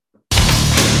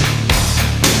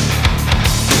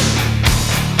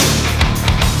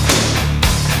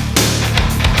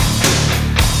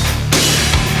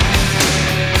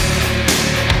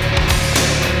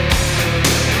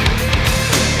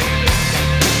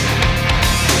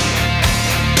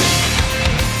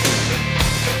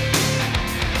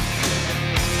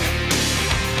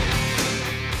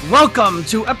Welcome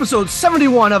to episode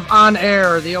 71 of On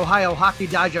Air, the Ohio Hockey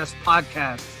Digest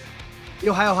podcast. The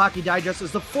Ohio Hockey Digest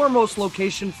is the foremost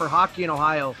location for hockey in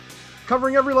Ohio,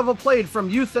 covering every level played from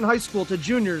youth and high school to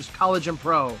juniors, college, and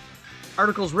pro.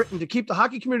 Articles written to keep the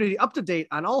hockey community up to date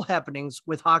on all happenings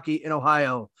with hockey in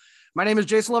Ohio. My name is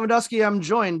Jason Lewandowski. I'm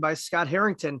joined by Scott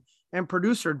Harrington and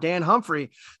producer Dan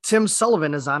Humphrey. Tim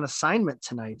Sullivan is on assignment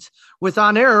tonight. With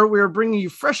On Air, we are bringing you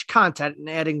fresh content and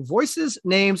adding voices,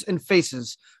 names, and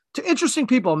faces to interesting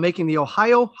people making the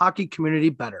Ohio hockey community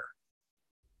better.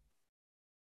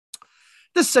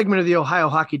 This segment of the Ohio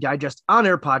Hockey Digest On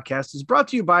Air podcast is brought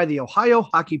to you by the Ohio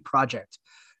Hockey Project,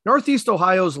 Northeast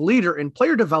Ohio's leader in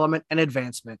player development and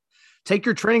advancement. Take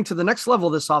your training to the next level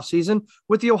this offseason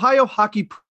with the Ohio Hockey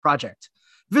Project.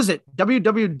 Visit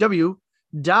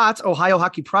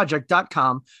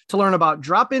www.ohiohockeyproject.com to learn about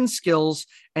drop-in skills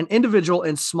and individual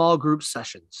and small group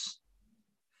sessions.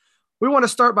 We want to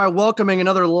start by welcoming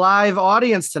another live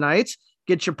audience tonight.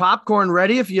 Get your popcorn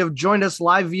ready. If you have joined us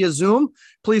live via Zoom,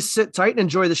 please sit tight and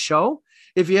enjoy the show.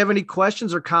 If you have any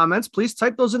questions or comments, please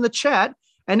type those in the chat.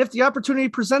 And if the opportunity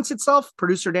presents itself,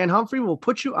 producer Dan Humphrey will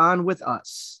put you on with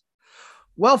us.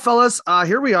 Well, fellas,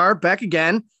 here we are back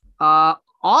again, out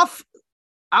of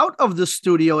the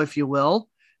studio, if you will,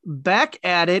 back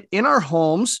at it in our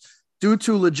homes due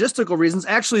to logistical reasons.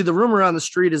 Actually, the rumor on the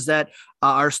street is that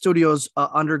our studio's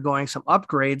undergoing some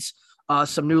upgrades,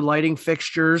 some new lighting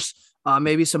fixtures,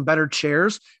 maybe some better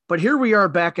chairs. But here we are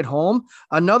back at home.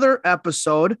 Another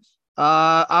episode.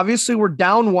 Obviously, we're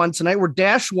down one tonight. We're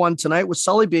dash one tonight with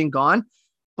Sully being gone.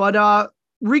 But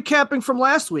recapping from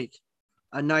last week,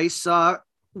 a nice,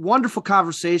 wonderful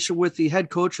conversation with the head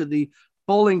coach of the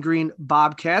Bowling Green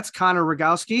Bobcats, Connor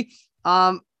Rogowski.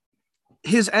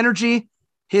 His energy,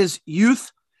 his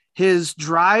youth, his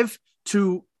drive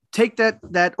to take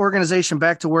that organization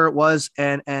back to where it was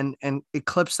and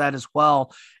eclipse that as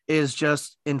well is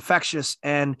just infectious.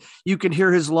 And you can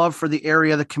hear his love for the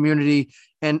area, the community,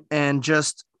 and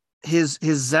just his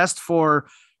zest for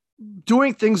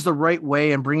doing things the right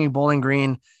way and bringing Bowling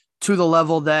Green to the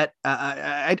level that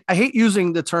I hate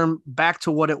using the term back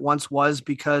to what it once was,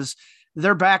 because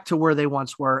they're back to where they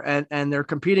once were, and they're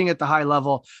competing at the high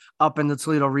level up in the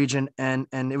Toledo region. And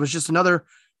it was just another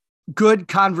good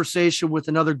conversation with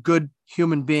another good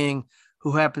human being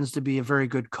who happens to be a very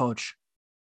good coach.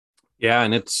 Yeah.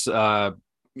 And it's, I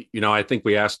think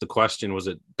we asked the question, was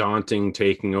it daunting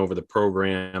taking over the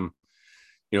program,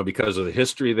 because of the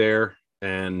history there,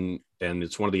 and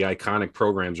it's one of the iconic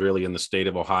programs really in the state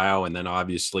of Ohio. And then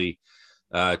obviously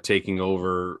taking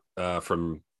over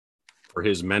for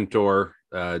his mentor,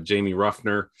 Jamie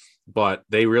Ruffner, but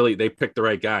they picked the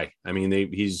right guy. I mean,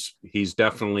 he's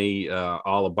definitely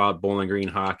all about Bowling Green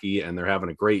hockey, and they're having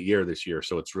a great year this year.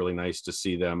 So it's really nice to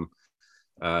see them,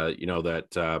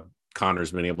 that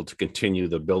Connor's been able to continue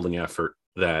the building effort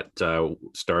that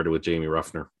started with Jamie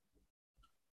Ruffner.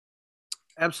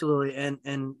 Absolutely.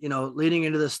 And leading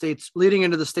into the state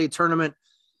tournament,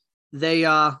 they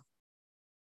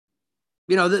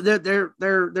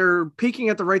they're peaking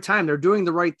at the right time. They're doing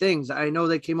the right things. I know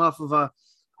they came off of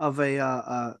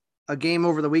a game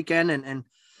over the weekend, and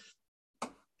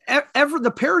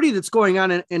the parity that's going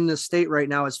on in the state right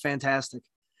now is fantastic.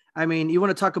 I mean, you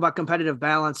want to talk about competitive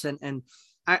balance, and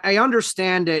I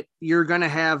understand that you're going to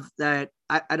have that.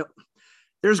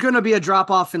 There's going to be a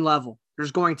drop off in level.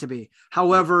 There's going to be.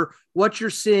 However, what you're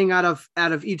seeing out of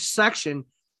each section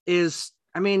is,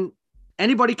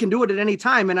 anybody can do it at any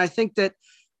time. And I think that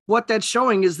what that's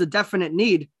showing is the definite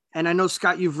need. And I know,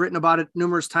 Scott, you've written about it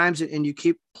numerous times and you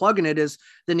keep plugging it, is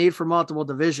the need for multiple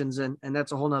divisions. And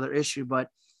that's a whole nother issue, but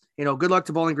good luck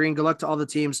to Bowling Green. Good luck to all the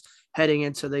teams heading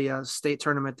into the state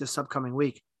tournament this upcoming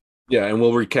week. Yeah. And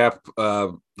we'll recap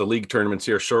the league tournaments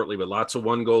here shortly, but lots of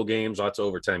 1-goal games, lots of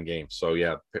overtime games. So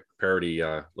yeah, parity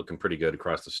looking pretty good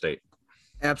across the state.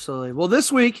 Absolutely. Well,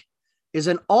 this week is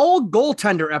an all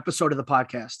goaltender episode of the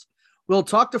podcast. We'll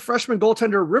talk to freshman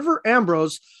goaltender River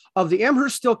Ambrose of the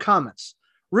Amherst Steel Comets.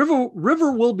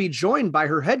 River will be joined by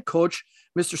her head coach,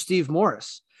 Mr. Steve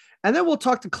Morris. And then we'll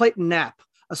talk to Clayton Knapp,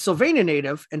 a Sylvania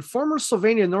native and former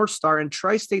Sylvania North Star and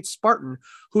Tri-State Spartan,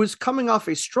 who is coming off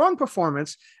a strong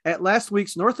performance at last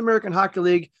week's North American Hockey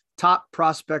League Top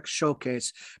Prospect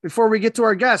Showcase. Before we get to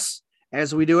our guests,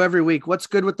 as we do every week, what's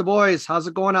good with the boys? How's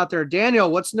it going out there?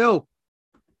 Daniel, what's new?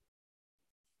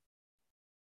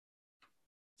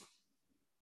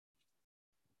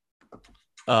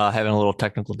 Having a little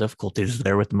technical difficulties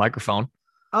there with the microphone.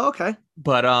 Oh, okay.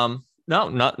 But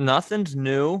nothing's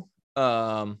new.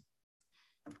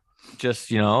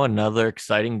 Just, another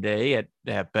exciting day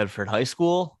at Bedford High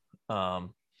School.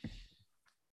 We'll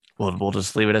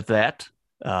just leave it at that.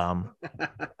 But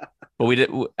we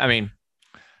did. I mean,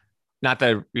 not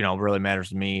that really matters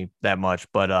to me that much,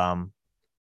 but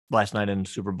last night in the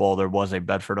Super Bowl there was a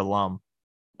Bedford alum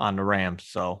on the Rams,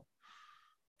 so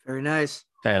very nice.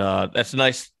 That's a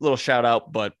nice little shout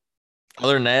out. But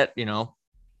other than that,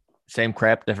 same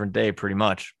crap, different day, pretty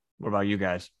much. What about you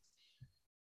guys?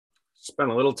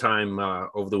 Spent a little time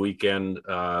over the weekend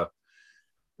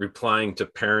replying to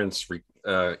parents'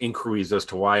 inquiries as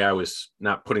to why I was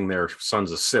not putting their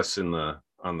son's assists on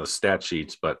the stat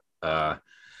sheets, but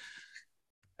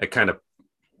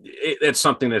it's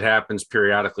something that happens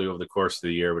periodically over the course of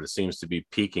the year, but it seems to be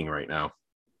peaking right now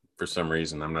for some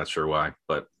reason. I'm not sure why,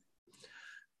 but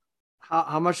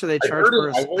how much do they charge for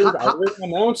us? I heard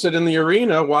announce it in the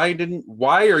arena.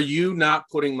 Why are you not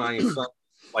putting my son?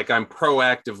 Like I'm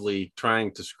proactively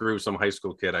trying to screw some high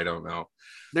school kid. I don't know.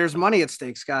 There's money at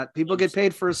stake, Scott. People get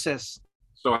paid for assists.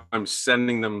 So I'm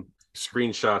sending them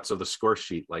screenshots of the score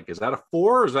sheet. Like, is that a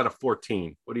 4 or is that a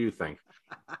 14? What do you think?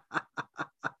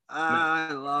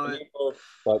 I love it.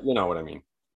 But you know what I mean.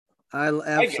 I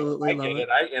absolutely love it.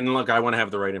 And look, I want to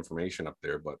have the right information up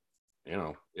there, but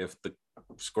if the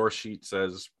score sheet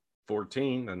says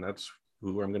 14, then that's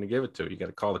who I'm going to give it to. You got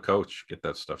to call the coach, get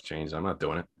that stuff changed. I'm not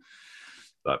doing it.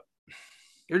 But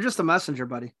you're just a messenger,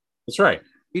 buddy. That's right.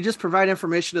 You just provide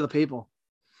information to the people.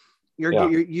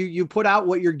 You put out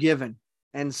what you're given,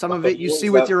 and some of it you see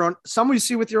with your own. Some you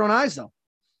see with your own eyes, though.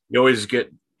 You always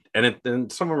get, and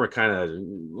some of them are kind of a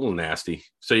little nasty.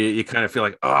 So you kind of feel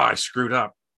like, oh, I screwed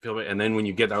up. And then when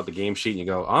you get out the game sheet and you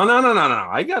go, oh no,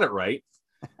 I got it right.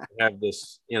 You have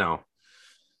this,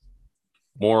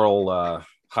 moral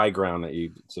high ground that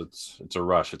it's a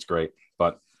rush. It's great,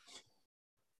 but.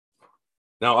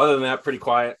 No, other than that, pretty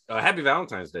quiet. Happy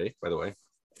Valentine's Day, by the way.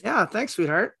 Yeah, thanks,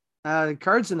 sweetheart.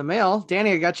 Cards in the mail.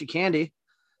 Danny, I got you candy.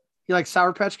 You like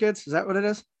Sour Patch Kids? Is that what it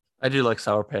is? I do like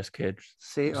Sour Patch Kids.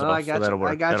 See, so I got you.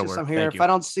 I got you some here. If I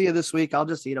don't see you this week, I'll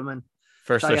just eat them. And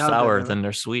first they're sour, then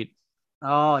they're sweet.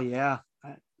 Oh yeah,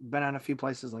 I've been on a few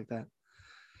places like that.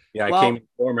 Yeah, I came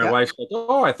before. My wife's like,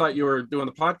 "Oh, I thought you were doing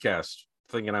the podcast."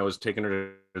 Thinking I was taking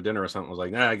her to dinner or something. I was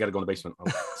like, nah, I got to go in the basement.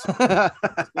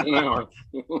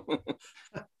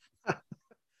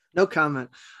 No comment.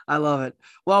 I love it.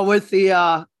 Well, with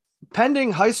the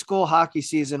pending high school hockey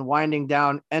season winding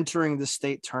down, entering the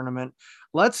state tournament,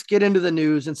 let's get into the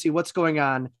news and see what's going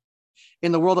on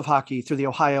in the world of hockey through the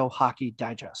Ohio Hockey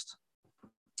Digest.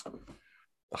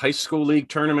 The high school league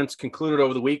tournaments concluded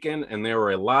over the weekend, and there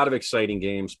were a lot of exciting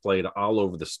games played all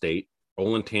over the state.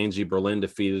 Olentangy Berlin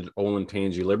defeated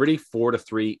Olentangy Liberty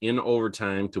 4-3 in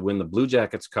overtime to win the Blue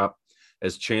Jackets Cup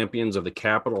as champions of the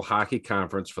Capital Hockey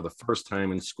Conference for the first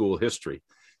time in school history.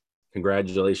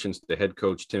 Congratulations to head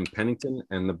coach Tim Pennington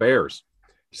and the Bears.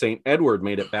 St. Edward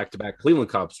made it back-to-back Cleveland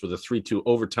Cups with a 3-2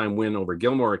 overtime win over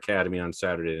Gilmore Academy on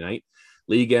Saturday night.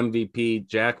 League MVP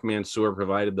Jack Mansour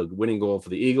provided the winning goal for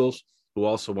the Eagles, who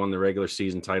also won the regular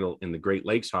season title in the Great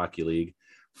Lakes Hockey League.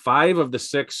 5 of the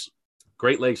 6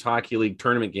 Great Lakes Hockey League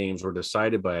tournament games were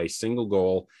decided by a single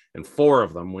goal, and 4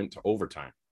 of them went to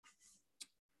overtime.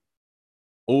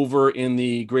 Over in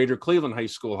the Greater Cleveland High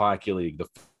School Hockey League, the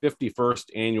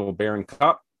 51st annual Barron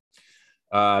Cup,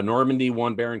 Normandy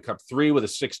won Barron Cup 3 with a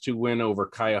 6-2 win over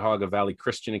Cuyahoga Valley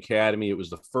Christian Academy. It was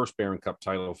the first Barron Cup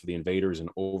title for the Invaders in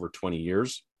over 20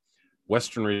 years.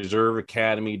 Western Reserve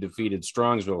Academy defeated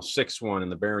Strongsville 6-1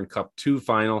 in the Barron Cup 2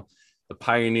 final. The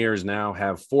Pioneers now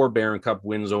have 4 Barron Cup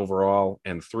wins overall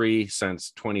and 3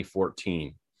 since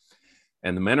 2014.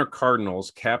 And the Mentor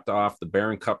Cardinals capped off the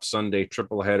Barron Cup Sunday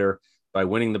tripleheader by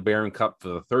winning the Barron Cup for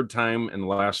the 3rd time in the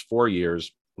last 4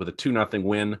 years with a 2-0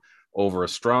 win over a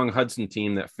strong Hudson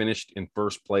team that finished in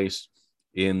first place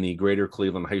in the Greater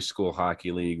Cleveland High School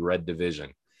Hockey League Red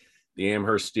Division. The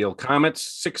Amherst Steel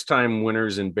Comets, 6-time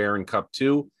winners in Barron Cup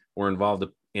 2, were involved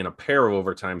in a pair of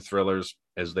overtime thrillers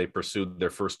as they pursued their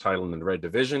first title in the Red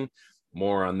Division.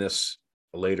 More on this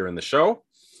later in the show.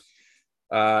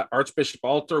 Archbishop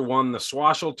Alter won the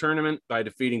Swashel tournament by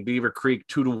defeating Beaver Creek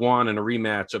 2-1 in a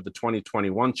rematch of the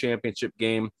 2021 championship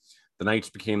game. The Knights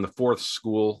became the 4th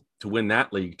school to win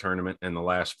that league tournament in the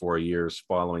last 4 years,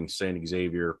 following St.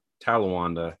 Xavier,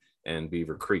 Talawanda, and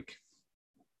Beaver Creek.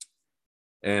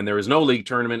 And there is no league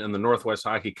tournament in the Northwest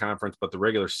Hockey Conference, but the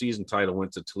regular season title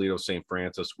went to Toledo St.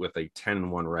 Francis with a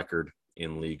 10-1 record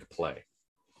in league play.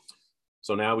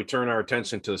 So now we turn our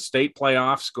attention to the state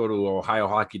playoffs. Go to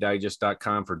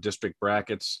ohiohockeydigest.com for district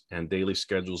brackets and daily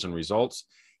schedules and results.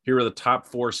 Here are the top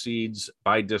 4 seeds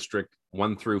by district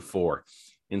 1 through 4.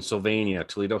 In Sylvania,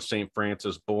 Toledo St.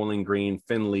 Francis, Bowling Green,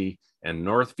 Findlay, and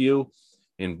Northview.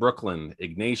 In Brooklyn,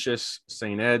 Ignatius,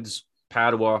 St. Ed's,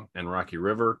 Padua, and Rocky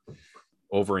River.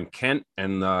 over in Kent,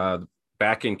 and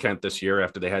back in Kent this year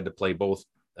after they had to play both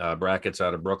brackets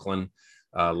out of Brooklyn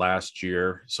last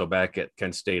year. So back at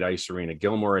Kent State Ice Arena,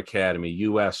 Gilmore Academy,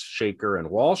 US, Shaker, and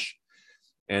Walsh.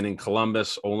 And in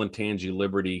Columbus, Olentangy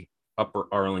Liberty, Upper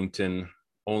Arlington,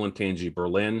 Olentangy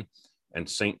Berlin, and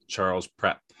St. Charles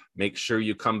Prep. Make sure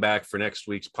you come back for next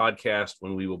week's podcast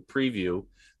when we will preview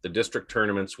the district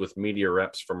tournaments with media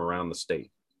reps from around the state.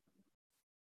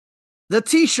 The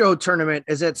T-Show tournament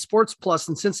is at Sports Plus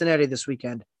in Cincinnati this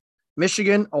weekend.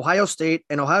 Michigan, Ohio State,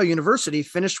 and Ohio University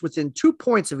finished within 2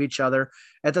 points of each other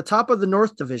at the top of the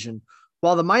North Division,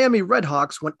 while the Miami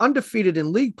Redhawks went undefeated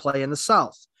in league play in the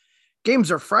South.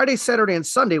 Games are Friday, Saturday, and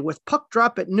Sunday with puck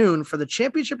drop at noon for the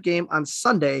championship game on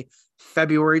Sunday,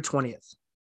 February 20th.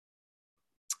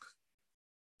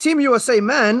 Team USA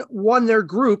men won their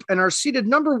group and are seeded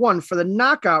number 1 for the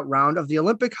knockout round of the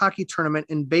Olympic hockey tournament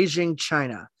in Beijing,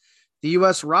 China. The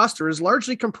U.S. roster is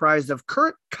largely comprised of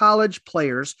current college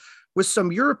players with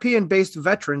some European-based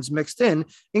veterans mixed in,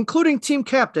 including team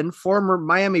captain, former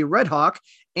Miami Redhawk,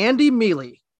 Andy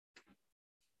Mealy.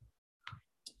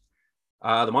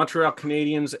 The Montreal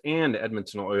Canadiens and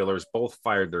Edmonton Oilers both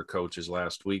fired their coaches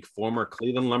last week. Former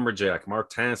Cleveland Lumberjack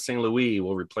Martin St. Louis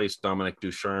will replace Dominic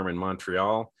Ducharme in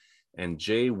Montreal, and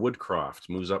Jay Woodcroft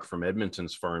moves up from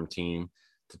Edmonton's farm team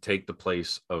to take the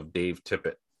place of Dave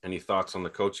Tippett. Any thoughts on the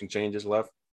coaching changes, Lev?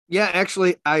 Yeah,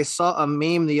 actually, I saw a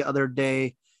meme the other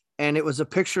day, and it was a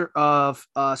picture of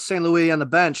St. Louis on the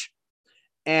bench,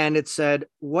 and it said,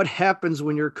 "What happens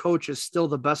when your coach is still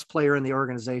the best player in the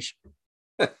organization?"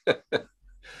 He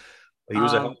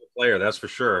was a hell of a player, that's for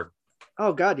sure.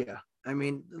 Oh God, yeah. I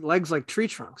mean, legs like tree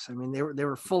trunks. I mean, they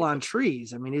were full on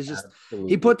trees. I mean, he's just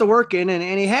Absolutely. he put the work in,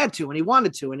 and he had to, and he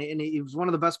wanted to, and he was one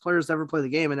of the best players to ever play the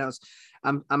game. And that was,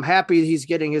 I'm happy he's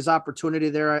getting his opportunity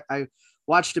there. I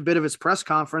watched a bit of his press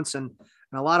conference, and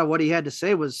a lot of what he had to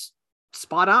say was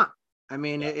spot on. I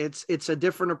mean, it's a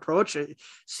different approach. It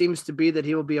seems to be that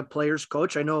he will be a player's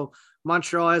coach. I know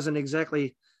Montreal hasn't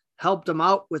exactly helped him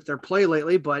out with their play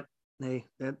lately, but hey,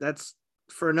 that's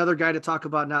for another guy to talk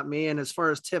about, not me. And as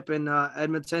far as Tip in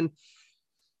Edmonton,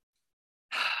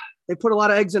 they put a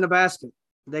lot of eggs in a basket.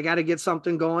 They got to get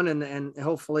something going, and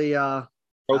hopefully Coach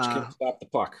can't stop the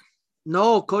puck.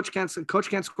 No, coach can't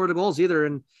score the goals either.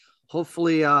 And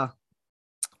hopefully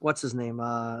what's his name?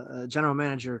 General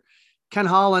manager Ken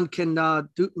Holland can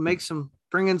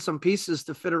bring in some pieces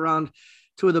to fit around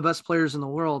 2 of the best players in the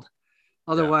world.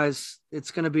 Otherwise,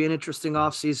 it's going to be an interesting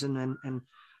offseason and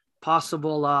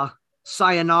possible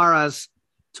sayonaras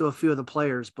to a few of the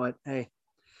players. But hey,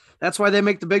 that's why they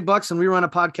make the big bucks, and we run a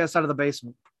podcast out of the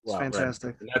basement. It's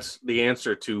fantastic. Right. And that's the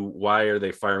answer to why are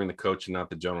they firing the coach and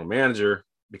not the general manager,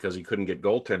 because he couldn't get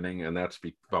goaltending, and that's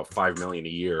about $5 million a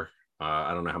year.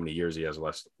 I don't know how many years he has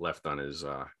left on his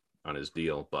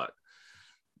deal, but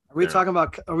are we talking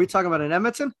about an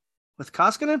Edmonton with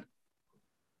Koskinen?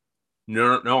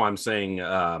 No, I'm saying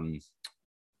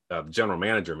general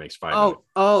manager makes $5 million.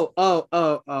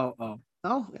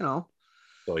 Oh,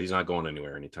 So he's not going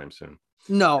anywhere anytime soon.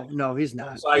 No, he's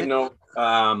not. Side note,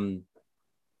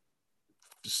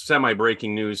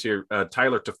 semi-breaking news here.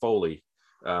 Tyler Toffoli,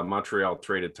 Montreal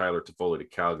traded Tyler Toffoli to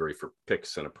Calgary for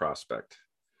picks and a prospect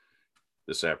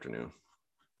this afternoon.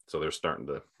 So they're starting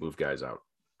to move guys out.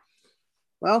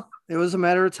 Well, it was a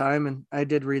matter of time, and I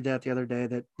did read that the other day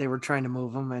that they were trying to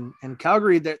move him, and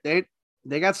Calgary, they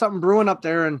got something brewing up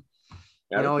there, and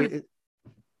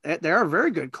they're a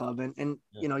very good club, and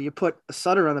you put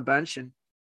Sutter on the bench, and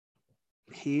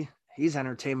he's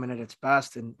entertainment at its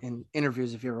best in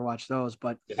interviews if you ever watch those.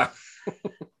 But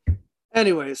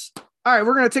anyways, all right,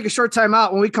 we're going to take a short time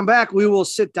out. When we come back, we will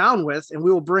sit down with and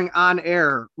we will bring on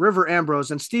air River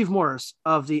Ambrose and Steve Morris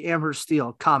of the Amherst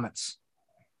Steel Comets.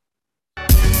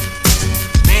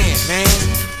 Man, look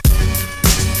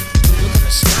at the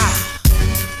sky.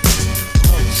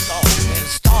 Oh, the stars, man. The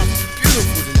stars are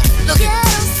beautiful tonight. Look at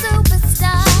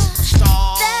superstar.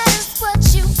 That is what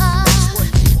you are.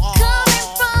 Coming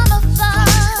from afar.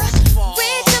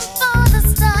 Reaching for the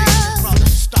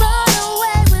stars. Run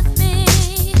away with me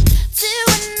to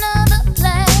another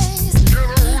place.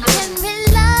 And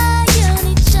rely on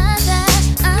each other.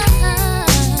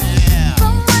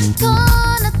 From one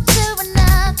corner to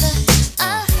another.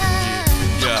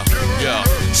 Yeah.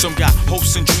 Some got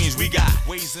hopes and dreams, we got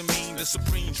ways and means. The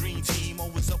supreme dream team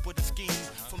always up with a scheme.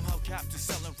 From hubcap to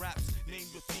selling raps, name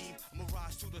your theme. I'ma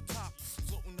rise to the top,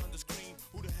 floating on the screen.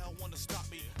 Who the hell wanna stop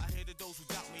me? I hated those who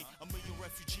doubt me. A million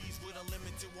refugees with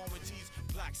unlimited warranties.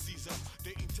 Black Caesar,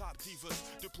 dating top divas,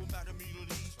 diplomat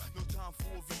immunities. No time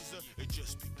for a visa, it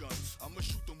just begun. I'ma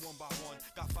shoot them one by one.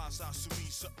 Got 5 sides to me,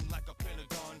 something like a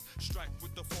pentagon. Strike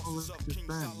with the force. Rises up King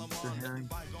Solomon, letting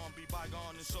bygone be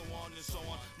bygone, and so on and so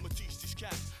on. I'ma teach these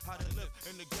cats how to live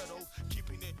in the ghetto,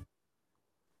 keeping it.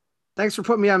 Thanks for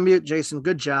putting me on mute, Jason.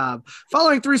 Good job.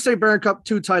 Following three-state Barron Cup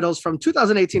 2 titles from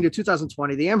 2018 to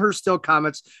 2020, the Amherst Steel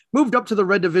Comets moved up to the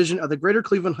Red Division of the Greater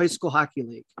Cleveland High School Hockey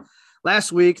League.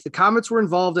 Last week, the Comets were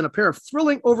involved in a pair of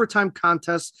thrilling overtime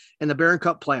contests in the Barron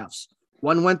Cup playoffs.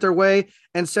 One went their way,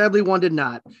 and sadly, one did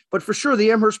not. But for sure,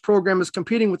 the Amherst program is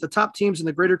competing with the top teams in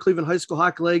the Greater Cleveland High School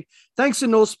Hockey League, thanks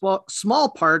in no small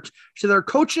part to their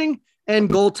coaching and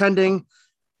goaltending.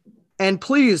 And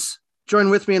please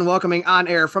join with me in welcoming on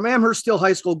air from Amherst Steel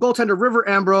High School, goaltender River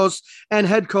Ambrose and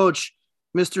head coach,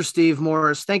 Mr. Steve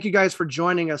Morris. Thank you guys for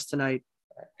joining us tonight.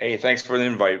 Hey, thanks for the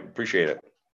invite. Appreciate it.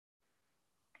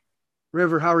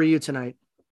 River, how are you tonight?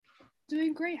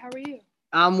 Doing great. How are you?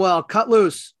 I'm well. Cut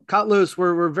loose.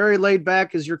 We're very laid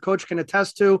back, as your coach can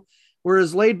attest to. We're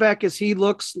as laid back as he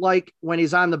looks like when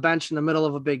he's on the bench in the middle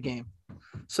of a big game.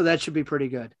 So that should be pretty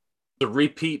good. The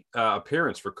repeat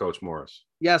appearance for Coach Morris.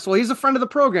 Yes, well, he's a friend of the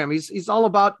program. He's all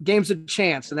about games of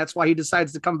chance, and that's why he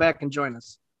decides to come back and join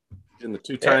us. In the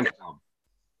two-time club.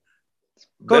 It's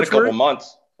been a couple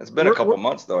months. It's been a couple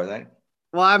months, though, I think.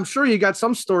 Well, I'm sure you got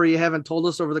some story you haven't told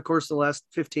us over the course of the last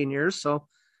 15 years, so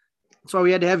that's why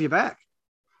we had to have you back.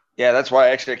 Yeah, that's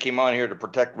why I came on here to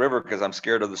protect River, because I'm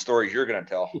scared of the stories you're going to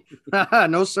tell.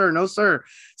 No, sir.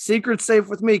 Secret's safe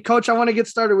with me. Coach, I want to get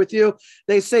started with you.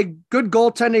 They say good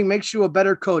goaltending makes you a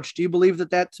better coach. Do you believe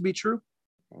that to be true?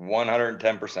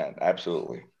 110%.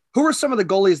 Absolutely. Who are some of the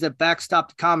goalies that backstopped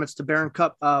the Comets to Barron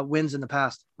Cup wins in the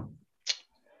past?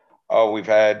 Oh, we've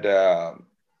had, 3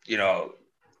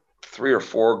 or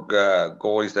 4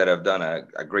 goalies that have done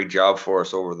a great job for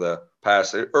us over the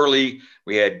past. Early,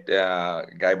 we had a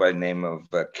guy by the name of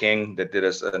King that did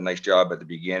us a nice job at the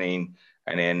beginning,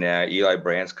 and then Eli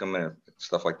Branscombe and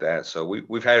stuff like that. So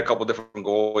we've had a couple different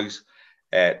goalies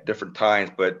at different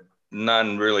times, but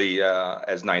none really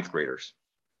as ninth graders.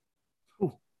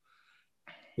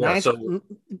 Yeah,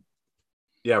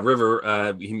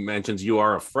 River, he mentions you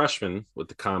are a freshman with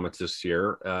the Comets this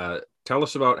year. Tell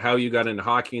us about how you got into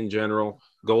hockey in general,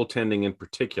 goaltending in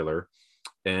particular,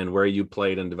 and where you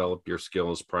played and developed your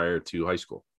skills prior to high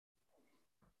school.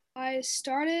 I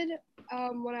started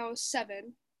when I was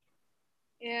 7,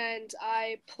 and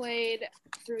I played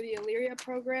through the Illyria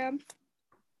program,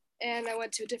 and I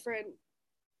went to different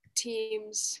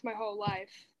teams my whole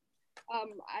life.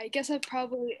 I guess I've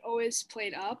probably always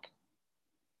played up.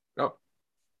 Oh.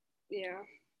 Yeah.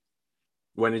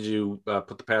 When did you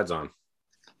put the pads on?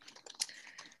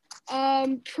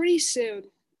 Pretty soon.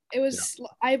 It was,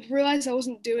 I realized I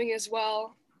wasn't doing as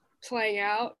well playing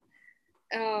out.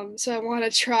 So I want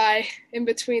to try in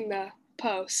between the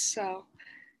posts. So,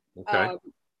 okay.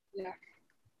 Yeah.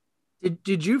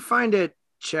 Did you find it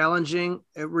challenging?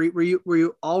 Were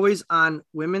you always on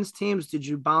women's teams? Did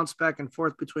you bounce back and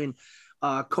forth between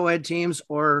co-ed teams,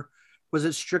 or was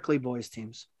it strictly boys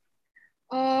teams?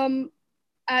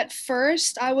 At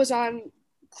first I was on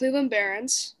Cleveland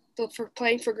Barons for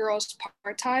playing for girls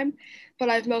part-time, but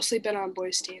I've mostly been on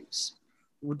boys teams.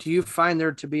 Do you find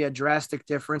there to be a drastic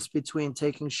difference between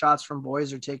taking shots from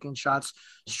boys or taking shots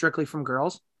strictly from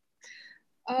girls?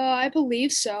 I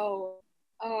believe so.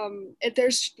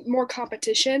 There's more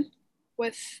competition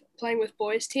with playing with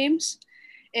boys teams,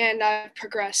 and I've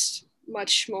progressed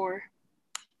much more.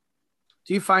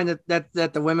 Do you find that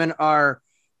the women are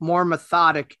more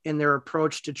methodic in their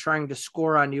approach to trying to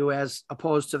score on you, as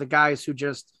opposed to the guys who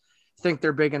just think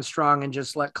they're big and strong and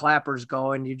just let clappers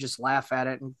go and you just laugh at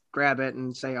it and grab it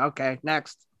and say, okay,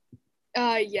 next?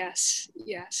 Yes.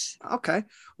 Okay.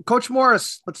 Coach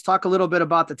Morris, let's talk a little bit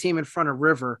about the team in front of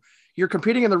River. You're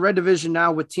competing in the Red Division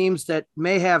now with teams that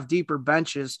may have deeper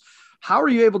benches. How are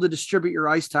you able to distribute your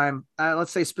ice time?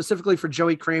 Let's say specifically for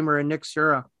Joey Kramer and Nick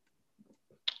Sura.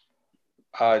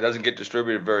 It doesn't get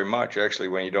distributed very much, actually,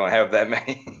 when you don't have that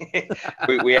many.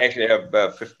 we actually have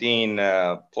 15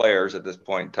 players at this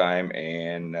point in time,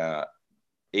 and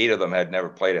 8 of them had never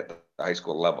played at the high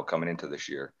school level coming into this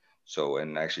year. So,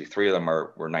 and actually 3 of them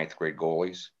were ninth grade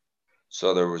goalies.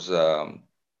 So there was a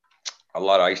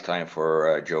lot of ice time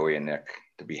for Joey and Nick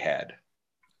to be had.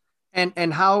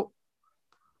 And how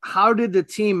did the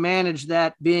team manage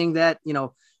that, being that,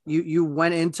 you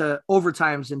went into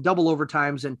overtimes and double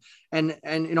overtimes and in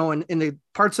the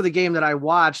parts of the game that I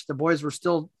watched, the boys were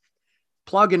still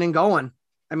plugging and going.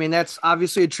 I mean, that's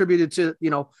obviously attributed to,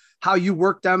 how you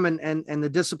work them and the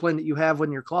discipline that you have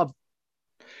in your club.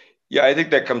 Yeah, I think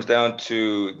that comes down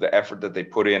to the effort that they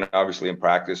put in. Obviously, in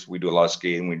practice, we do a lot of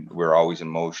skating. We're always in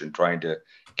motion, trying to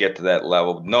get to that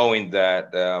level, knowing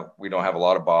that we don't have a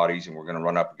lot of bodies and we're going to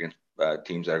run up against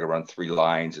teams that are going to run 3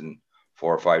 lines and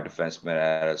 4 or 5 defensemen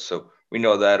at us. So we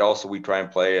know that. Also, we try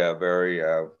and play a very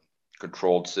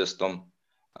controlled system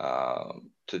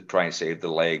to try and save the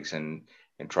legs and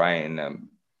try and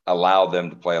allow them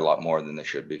to play a lot more than they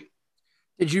should be.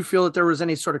 Did you feel that there was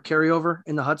any sort of carryover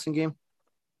in the Hudson game?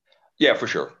 Yeah, for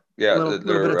sure. Yeah, A little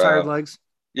bit of tired legs.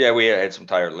 Yeah, we had some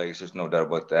tired legs. There's no doubt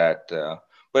about that.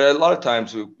 But a lot of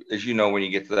times, as you know, when you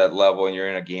get to that level and you're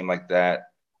in a game like that,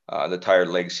 the tired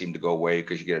legs seem to go away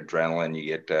because you get adrenaline, you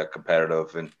get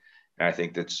competitive. And I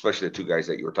think that especially the 2 guys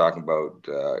that you were talking about,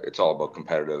 it's all about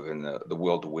competitive and the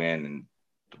will to win and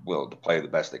the will to play the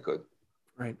best they could.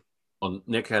 Right. Well,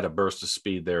 Nick had a burst of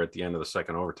speed there at the end of the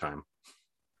second overtime.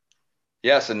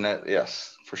 Yes,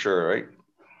 yes, for sure, right?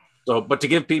 So, but to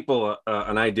give people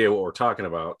an idea what we're talking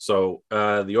about, so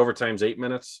the overtime's 8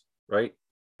 minutes, right?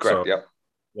 Correct. So yep.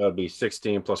 that would be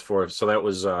 16 plus 4. So that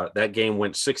was that game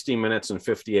went 60 minutes and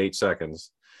 58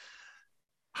 seconds.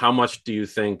 How much do you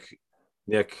think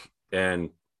Nick and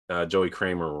Joey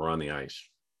Kramer were on the ice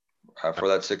for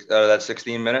that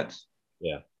 16 minutes?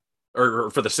 Yeah, or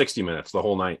for the 60 minutes, the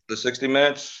whole night. The 60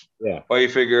 minutes. Yeah. Well, you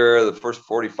figure the first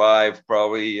 45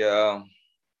 probably.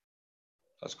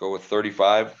 Let's go with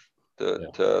 35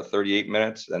 to 38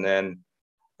 minutes, and then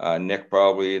Nick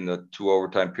probably in the 2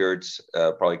 overtime periods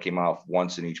probably came off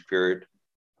once in each period,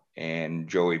 and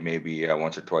Joey maybe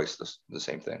once or twice the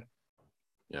same thing.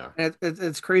 Yeah,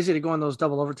 it's crazy to go on those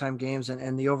double overtime games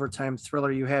and the overtime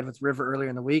thriller you had with River earlier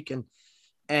in the week,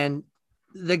 and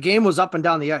the game was up and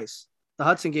down the ice. The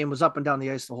Hudson game was up and down the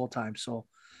ice the whole time. So,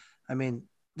 I mean,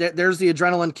 there's the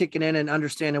adrenaline kicking in and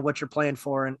understanding what you're playing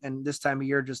for, and this time of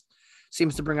year just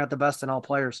seems to bring out the best in all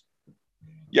players.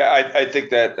 Yeah, I think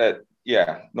that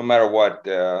no matter what,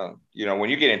 when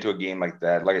you get into a game like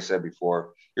that, like I said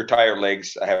before, your tired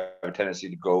legs have a tendency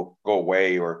to go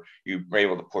away, or you're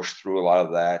able to push through a lot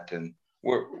of that. And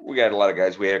we got a lot of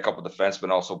guys. We had a couple of defensemen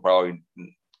also probably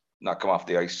not come off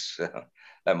the ice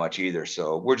that much either.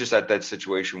 So we're just at that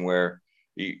situation where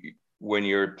when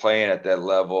you're playing at that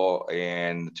level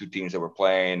and the 2 teams that we're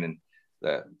playing and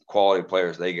the quality of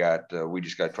players they got, we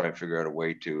just got to try and figure out a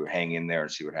way to hang in there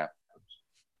and see what happens.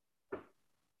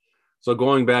 So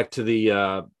going back to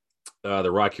the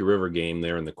Rocky River game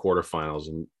there in the quarterfinals,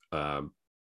 and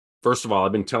first of all,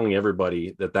 I've been telling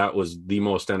everybody that was the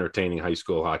most entertaining high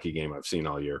school hockey game I've seen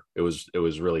all year. It was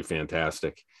really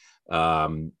fantastic.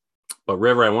 But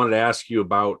River, I wanted to ask you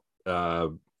about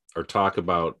or talk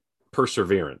about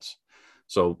perseverance.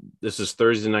 So this is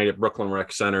Thursday night at Brooklyn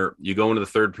Rec Center. You go into the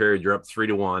third period, you're up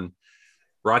 3-1.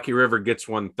 Rocky River gets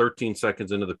one 13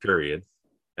 seconds into the period,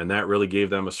 and that really gave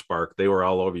them a spark. They were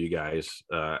all over you guys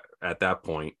at that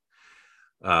point.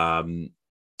 A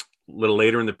little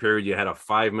later in the period, you had a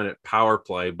 5-minute power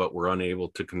play, but were unable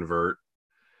to convert.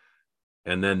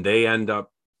 And then they end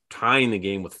up tying the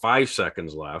game with 5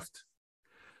 seconds left.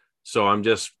 So I'm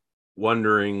just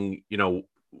wondering,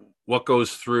 what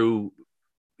goes through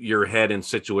your head in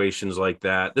situations like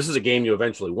that. This is a game you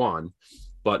eventually won,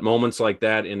 but moments like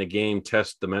that in a game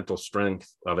test the mental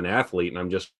strength of an athlete. And I'm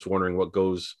just wondering what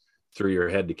goes through your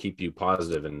head to keep you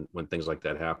positive and when things like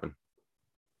that happen.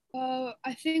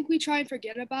 I think we try and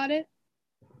forget about it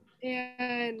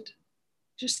and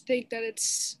just think that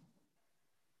it's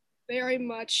very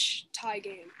much tie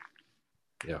game.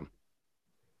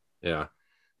 Yeah.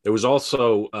 There was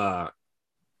also a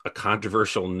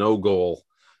controversial no goal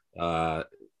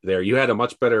there. You had a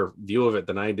much better view of it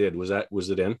than I did. Was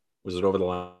it in? Was it over the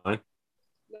line?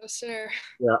 No, sir.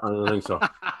 Yeah, I don't think so.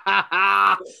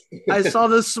 I saw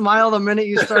the smile the minute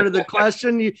you started the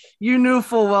question. You knew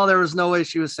full well there was no way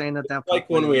she was saying that. Like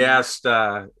when we asked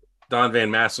Don Van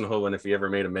Massenhoven if he ever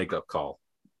made a makeup call.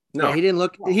 No, yeah,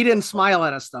 he didn't smile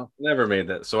at us though. Never made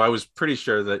that. So I was pretty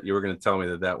sure that you were going to tell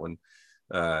me that one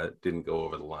didn't go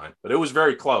over the line, but it was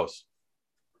very close.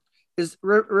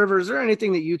 River, is there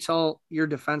anything that you tell your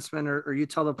defensemen or you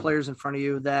tell the players in front of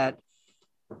you that,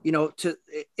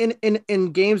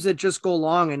 in games that just go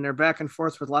long and they're back and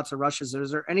forth with lots of rushes,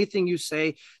 is there anything you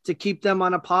say to keep them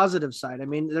on a positive side? I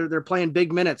mean, they're playing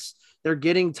big minutes, they're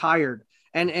getting tired,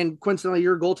 and coincidentally,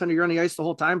 your goaltender, you're on the ice the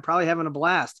whole time, probably having a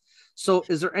blast. So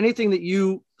is there anything that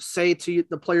you say to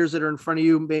the players that are in front of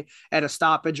you at a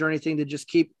stoppage or anything to just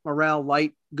keep morale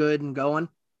light, good, and going?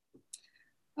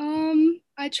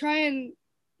 I try and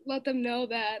let them know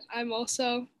that I'm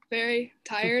also very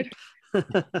tired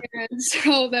and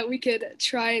so that we could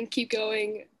try and keep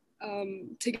going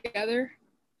together.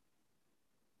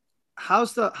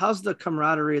 How's the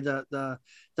camaraderie, the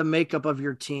makeup of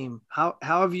your team? How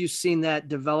have you seen that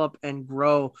develop and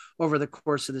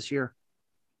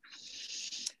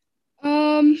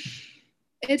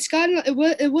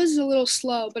it was a little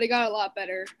slow, but it got a lot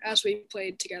better as we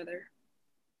played together.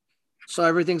 So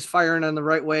everything's firing on the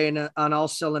right way and on all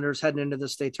cylinders heading into the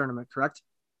state tournament, correct?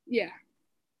 Yeah.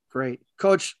 Great.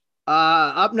 Coach,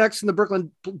 up next in the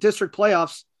Brooklyn District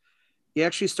playoffs, you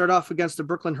actually start off against the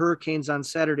Brooklyn Hurricanes on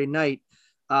Saturday night.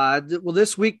 Will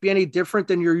this week be any different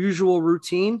than your usual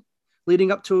routine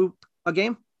leading up to a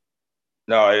game?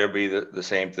 No, it'll be the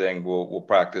same thing. We'll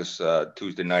practice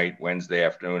Tuesday night, Wednesday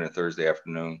afternoon, and Thursday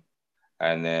afternoon,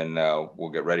 and then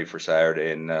we'll get ready for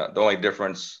Saturday. And the only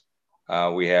difference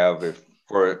we have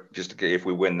if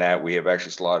we win that, we have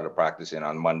actually slotted a practice in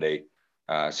on Monday,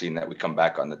 seeing that we come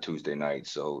back on the Tuesday night.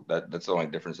 So that's the only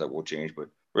difference that will change. But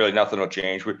really, nothing will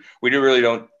change. We really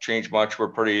don't change much. We're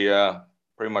pretty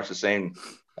much the same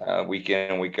week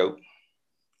in and week out.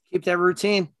 Keep that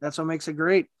routine. That's what makes it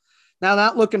great. Now,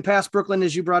 not looking past Brooklyn,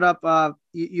 as you brought up,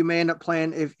 you may end up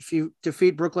playing. If you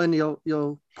defeat Brooklyn,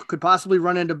 you'll could possibly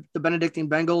run into the Benedictine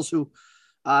Bengals, who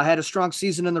had a strong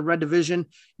season in the Red Division.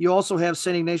 You also have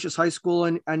St. Ignatius High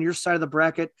School on your side of the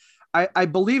bracket. I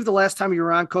believe the last time you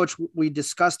were on, Coach, we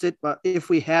discussed it, but if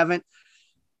we haven't,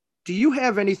 do you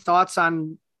have any thoughts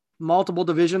on multiple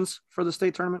divisions for the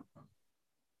state tournament?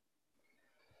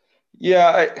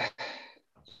 Yeah,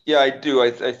 I do.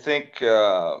 I think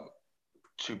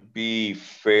to be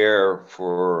fair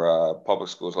for public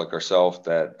schools like ourselves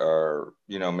that are,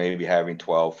 maybe having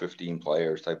 12, 15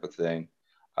 players type of thing,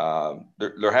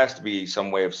 there has to be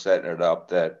some way of setting it up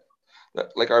that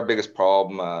like our biggest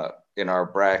problem in our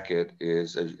bracket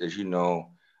is, as you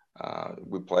know,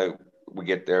 we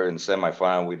get there in the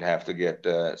semifinal, we'd have to get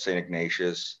St.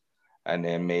 Ignatius. And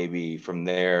then maybe from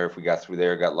there, if we got through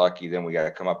there, got lucky, then we got to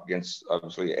come up against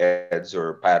obviously Eds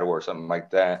or Padua or something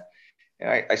like that.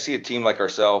 And I see a team like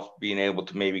ourselves being able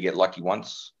to maybe get lucky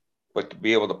once, but to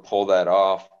be able to pull that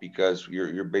off because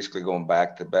you're basically going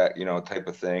back to back, type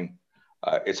of thing.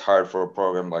 It's hard for a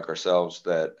program like ourselves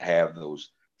that have those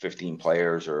 15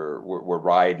 players, or we're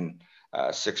riding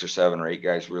 6 or 7 or 8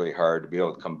 guys really hard to be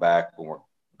able to come back when we're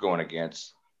going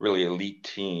against really elite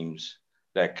teams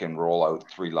that can roll out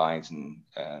 3 lines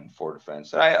and 4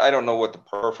 defense. And I don't know what the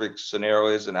perfect scenario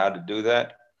is and how to do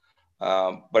that.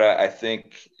 But I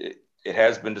think it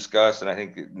has been discussed, and I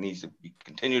think it needs to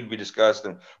continue to be discussed,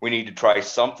 and we need to try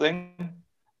something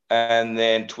and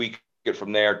then tweak it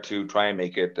from there to try and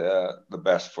make it the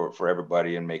best for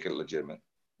everybody and make it legitimate.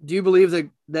 Do you believe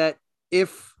that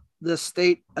if the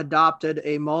state adopted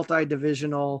a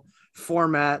multi-divisional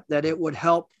format, that it would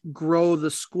help grow the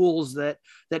schools that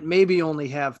maybe only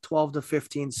have 12 to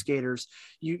 15 skaters?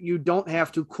 You don't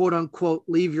have to quote unquote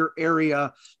leave your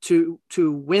area to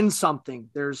win something.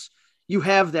 You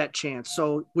have that chance.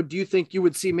 So do you think you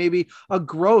would see maybe a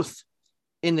growth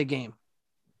in the game?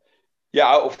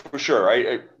 Yeah, for sure.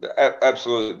 I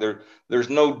absolutely. There's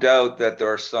no doubt that there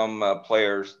are some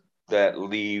players that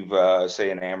leave,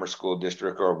 say, an Amherst School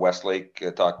District or Westlake,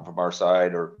 talking from our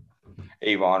side, or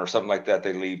Avon or something like that.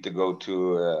 They leave to go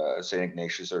to St.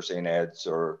 Ignatius or St. Ed's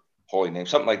or Holy Name,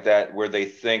 something like that, where they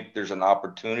think there's an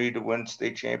opportunity to win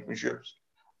state championships.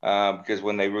 Because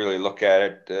when they really look at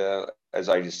it, as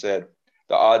I just said,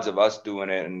 the odds of us doing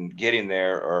it and getting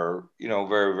there are,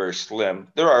 very, very slim.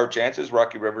 There are chances.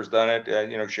 Rocky River's done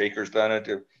it. Shaker's done it.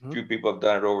 A few people have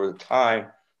done it over the time.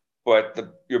 But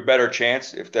your better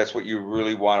chance, if that's what you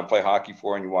really want to play hockey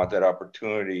for and you want that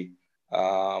opportunity,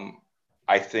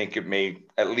 I think it may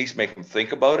at least make them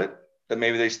think about it, that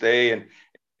maybe they stay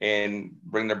and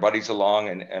bring their buddies along,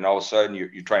 and all of a sudden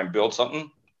you try and build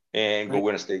something and go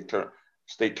win a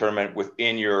state tournament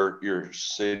within your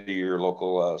city, your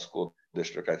local school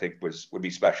district. I think would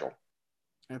be special.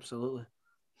 Absolutely.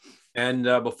 And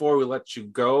before we let you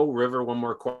go, River, one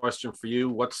more question for you.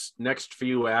 What's next for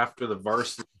you after the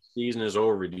varsity season is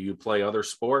over? Do you play other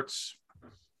sports?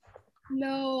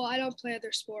 No, I don't play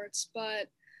other sports, but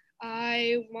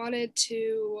I wanted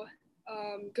to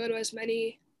go to as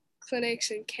many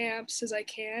clinics and camps as I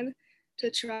can to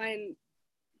try and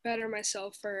better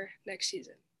myself for next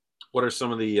season. What are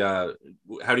some of the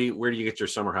where do you get your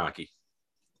summer hockey?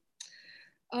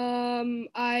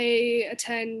 I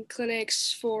attend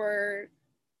clinics for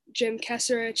Jim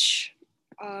Kesserich.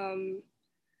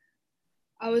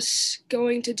 I was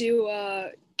going to do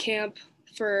a camp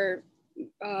for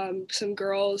some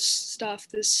girls stuff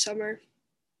this summer.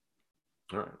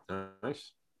 All right,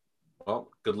 nice.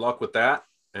 Well, good luck with that,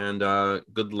 and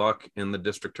good luck in the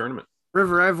district tournament.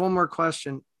 River, I have one more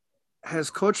question. Has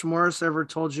Coach Morris ever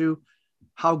told you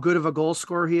how good of a goal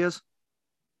scorer he is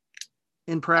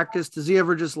in practice? Does he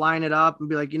ever just line it up and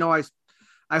be like,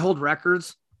 I hold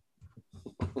records?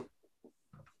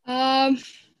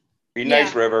 Be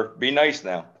nice, River. Be nice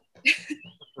now.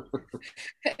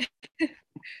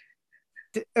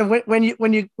 And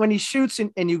when he shoots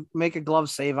and you make a glove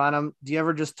save on him, do you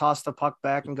ever just toss the puck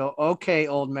back and go, "Okay,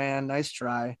 old man, nice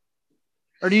try,"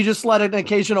 or do you just let an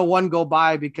occasional one go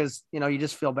by because you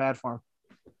just feel bad for him?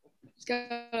 He's got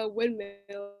a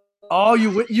windmill. Oh,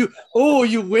 you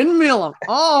windmill him.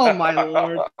 Oh my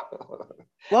lord.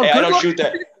 Well, Hey, I good don't luck. shoot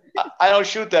that. I don't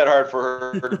shoot that hard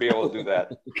for her to be able to do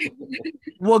that.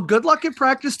 Well, good luck at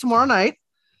practice tomorrow night.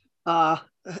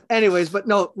 Anyways, but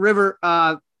no, River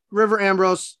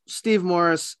Ambrose, Steve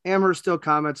Morris, Amherst Steel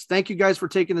Comets. Thank you guys for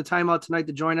taking the time out tonight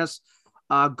to join us.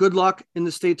 Good luck in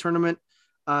the state tournament.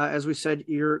 As we said,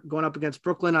 you're going up against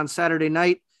Brooklyn on Saturday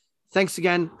night. Thanks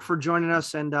again for joining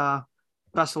us, and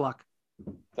best of luck.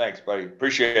 Thanks, buddy.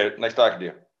 Appreciate it. Nice talking to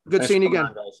you. Good Thanks seeing you for again.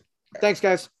 coming on, guys. Thanks,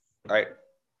 guys. All right.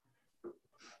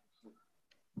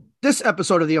 This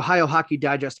episode of the Ohio Hockey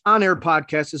Digest on-air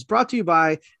podcast is brought to you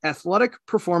by Athletic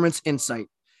Performance Insight.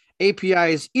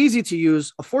 API's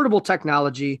easy-to-use, affordable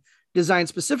technology designed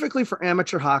specifically for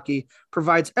amateur hockey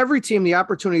provides every team the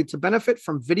opportunity to benefit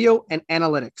from video and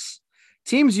analytics.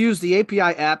 Teams use the API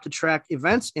app to track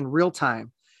events in real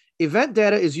time. Event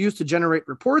data is used to generate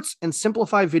reports and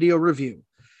simplify video review.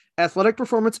 Athletic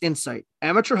Performance Insight,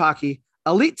 amateur hockey,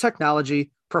 elite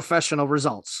technology, professional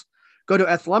results. Go to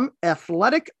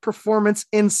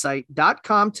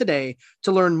athleticperformanceinsight.com today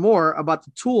to learn more about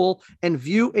the tool and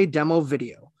view a demo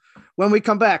video. When we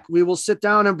come back, we will sit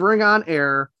down and bring on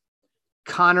air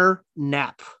Connor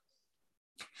Knapp.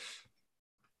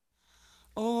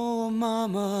 Oh,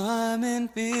 mama, I'm in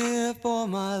fear for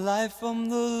my life from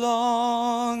the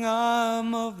long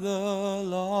arm of the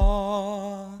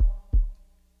law.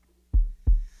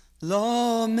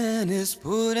 Lawman is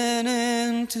putting an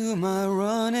end to my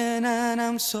running, and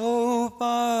I'm so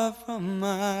far from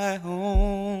my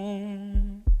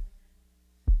home.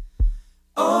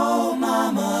 Oh,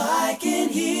 mama, I can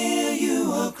hear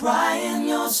you a-crying,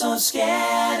 you're so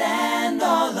scared and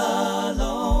all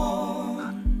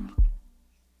alone.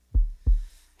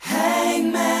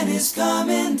 Hangman is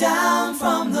coming down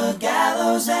from the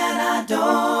gallows, and I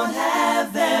don't have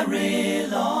very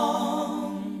long.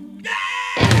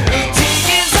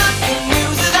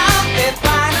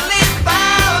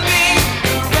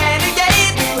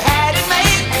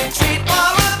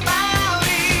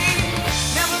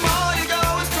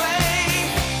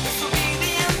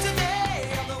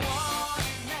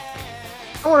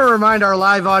 I want to remind our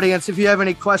live audience, if you have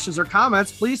any questions or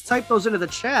comments, please type those into the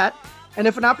chat. And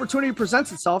if an opportunity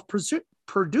presents itself,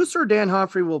 producer Dan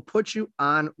Humphrey will put you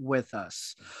on with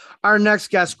us. Our next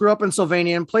guest grew up in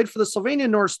Sylvania and played for the Sylvania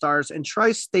North Stars and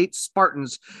Tri-State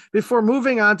Spartans before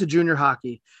moving on to junior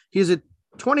hockey. He is a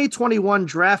 2021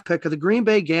 draft pick of the Green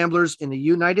Bay Gamblers in the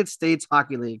United States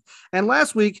Hockey League. And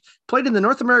last week, played in the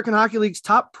North American Hockey League's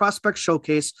top prospect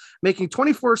showcase, making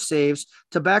 24 saves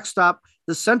to backstop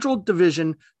the Central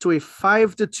Division to a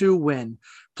 5-2 win.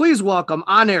 Please welcome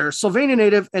on air Sylvania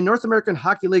native and North American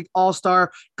Hockey League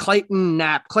All-Star Clayton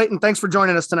Knapp. Clayton, thanks for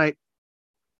joining us tonight.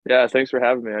 Yeah, thanks for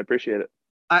having me. I appreciate it.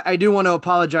 I do want to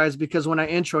apologize because when I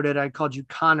introed it, I called you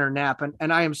Connor Knapp,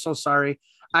 and I am so sorry.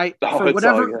 For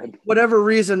whatever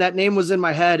reason, that name was in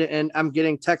my head, and I'm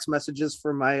getting text messages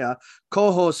from my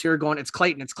co-host here going, "It's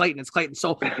Clayton, it's Clayton, it's Clayton."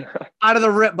 So out of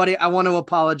the rip, buddy, I want to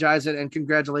apologize and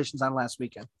congratulations on last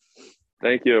weekend.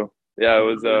 Thank you. Yeah, it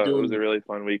was a really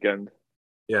fun weekend.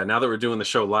 Yeah, now that we're doing the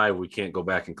show live, we can't go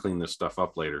back and clean this stuff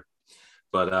up later.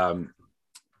 But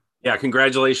yeah,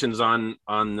 congratulations on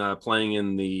playing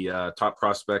in the top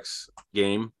prospects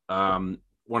game.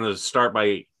 Wanted to start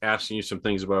by asking you some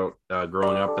things about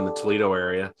growing up in the Toledo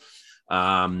area.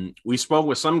 We spoke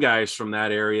with some guys from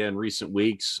that area in recent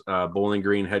weeks. Bowling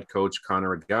Green head coach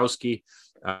Connor Radgowski,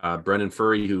 Brendan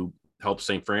Furry, who helped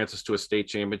St. Francis to a state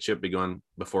championship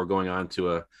before going on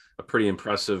to a pretty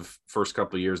impressive first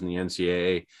couple of years in the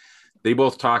NCAA. They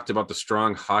both talked about the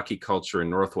strong hockey culture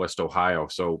in Northwest Ohio.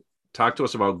 So talk to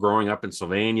us about growing up in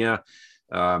Sylvania,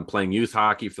 playing youth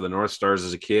hockey for the North Stars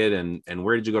as a kid, and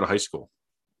where did you go to high school?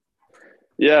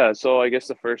 Yeah, so I guess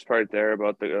the first part there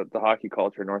about the hockey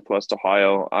culture in Northwest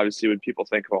Ohio. Obviously, when people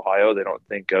think of Ohio, they don't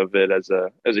think of it as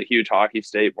a huge hockey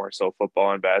state, more so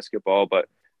football and basketball. But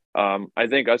I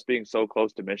think us being so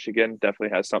close to Michigan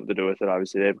definitely has something to do with it.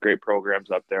 Obviously, they have great programs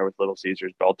up there with Little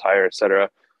Caesars, Bell Tire, et cetera.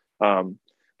 But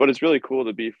it's really cool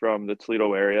to be from the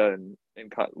Toledo area and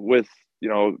with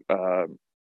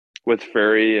with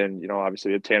Furry and obviously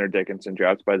we have Tanner Dickinson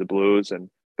drafted by the Blues and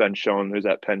Ben Schoen who's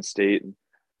at Penn State and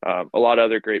a lot of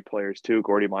other great players too.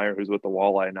 Gordy Meyer who's with the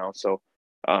Walleye now. So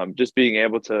just being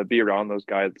able to be around those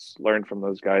guys, learn from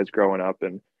those guys growing up,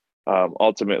 and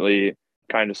ultimately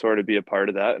kind of sort of be a part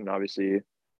of that. And obviously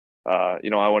I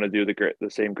want to do the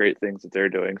same great things that they're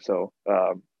doing. So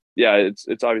yeah,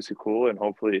 it's obviously cool, and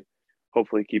hopefully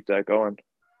keep that going.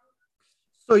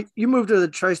 So you moved to the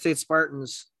Tri-State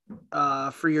Spartans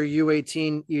for your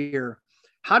U18 year.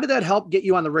 How did that help get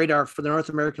you on the radar for the North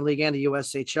American League and the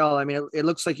USHL? I mean, it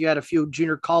looks like you had a few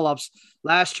junior call-ups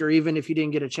last year, even if you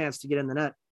didn't get a chance to get in the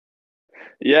net.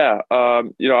 Yeah,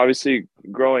 obviously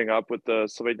growing up with the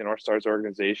Sylvania North Stars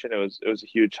organization, it was a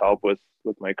huge help with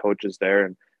my coaches there,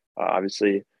 and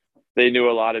obviously they knew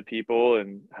a lot of people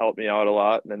and helped me out a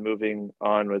lot. And then moving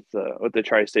on with the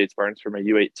Tri-State Spartans for my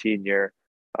U18 year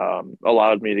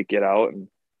allowed me to get out and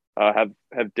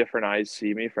have different eyes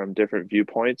see me from different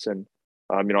viewpoints. And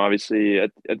obviously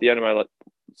at the end of my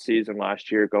season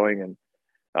last year, going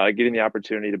and getting the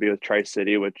opportunity to be with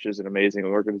Tri-City, which is an amazing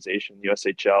organization,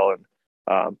 USHL,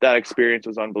 and that experience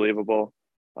was unbelievable.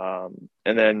 And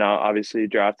then obviously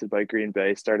drafted by Green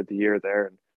Bay, started the year there,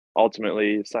 and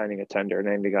ultimately signing a tender and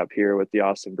ending up here with the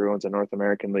Austin Bruins in North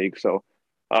American League. So,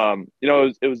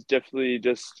 it was definitely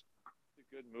just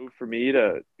a good move for me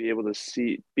to be able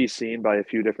to be seen by a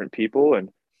few different people. And,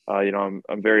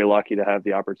 I'm very lucky to have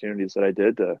the opportunities that I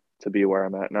did to be where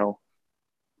I'm at now.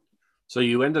 So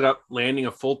you ended up landing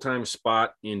a full-time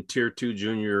spot in Tier 2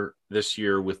 Junior this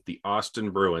year with the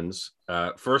Austin Bruins.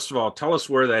 First of all, tell us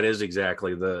where that is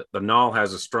exactly. The Null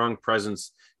has a strong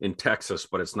presence in Texas,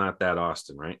 but it's not that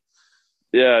Austin, right?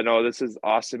 Yeah, no, this is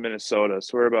Austin, Minnesota.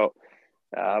 So we're about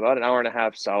an hour and a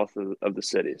half south of the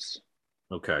cities.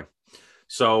 Okay.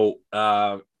 So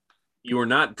you were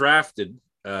not drafted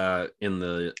in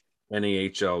the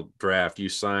NAHL draft. You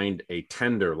signed a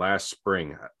tender last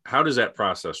spring. How does that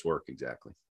process work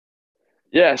exactly?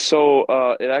 Yeah, so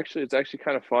it's actually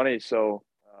kind of funny. So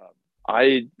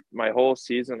my whole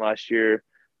season last year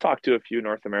talked to a few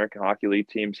North American Hockey League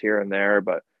teams here and there,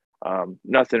 but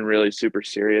nothing really super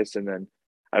serious. And then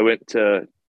I went to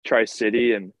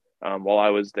Tri-City, and while I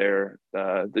was there,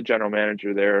 the general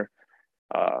manager there,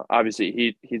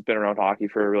 obviously he's been around hockey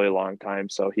for a really long time,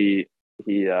 so he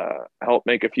helped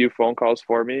make a few phone calls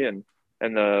for me, and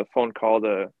the phone call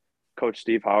to Coach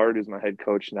Steve Howard, who's my head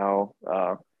coach now,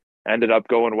 ended up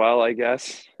going well, I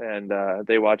guess. And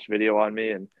they watched video on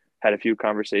me and had a few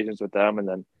conversations with them. And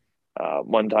then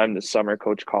one time this summer,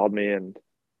 Coach called me, and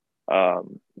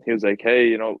he was like,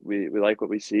 "Hey, we like what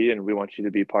we see, and we want you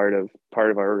to be part of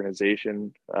our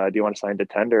organization. Do you want to sign to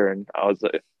tender?" And I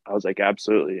was like,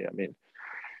 absolutely. I mean,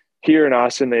 here in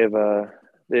Austin, they have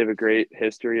a great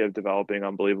history of developing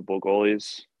unbelievable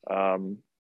goalies.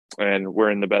 And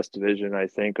we're in the best division, I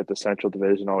think, at the Central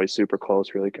Division, always super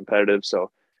close, really competitive.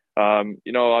 So,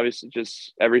 obviously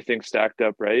just everything stacked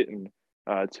up right. And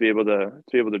to be able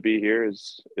to be here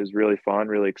is really fun,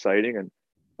 really exciting. And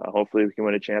hopefully we can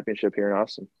win a championship here in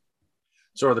Austin.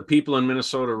 So are the people in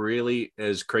Minnesota really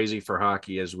as crazy for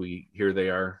hockey as we hear they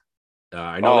are?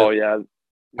 I know.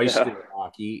 High school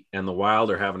hockey and the Wild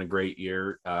are having a great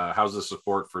year. How's the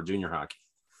support for junior hockey?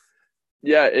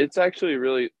 Yeah, it's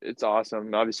actually it's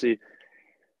awesome. Obviously,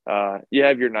 you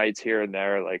have your nights here and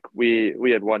there. Like we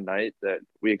had one night that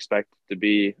we expected to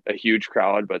be a huge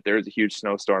crowd, but there was a huge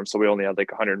snowstorm, so we only had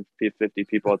like 150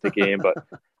 people at the game. But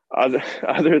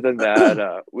other than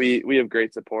that, we have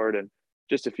great support. And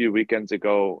just a few weekends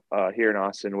ago, here in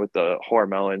Austin with the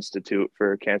Hormel Institute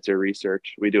for Cancer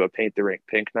Research, we do a Paint the Rink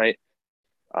Pink night.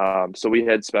 So we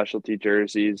had specialty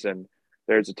jerseys, and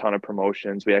there's a ton of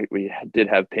promotions. We did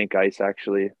have pink ice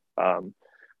actually.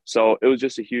 So it was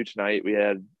just a huge night. We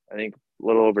had, I think, a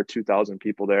little over 2,000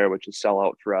 people there, which is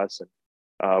sellout for us.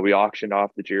 And we auctioned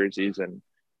off the jerseys, and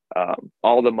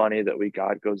all the money that we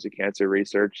got goes to cancer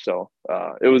research. So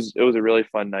it was a really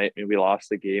fun night. I mean, we lost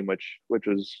the game, which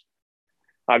was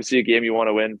obviously a game you want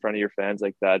to win in front of your fans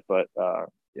like that. But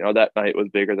that night was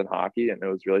bigger than hockey, and it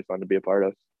was really fun to be a part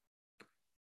of.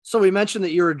 So we mentioned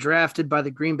that you were drafted by the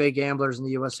Green Bay Gamblers in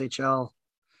the USHL,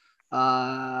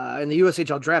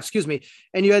 draft, excuse me,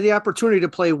 and you had the opportunity to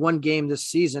play one game this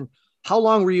season. How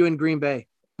long were you in Green Bay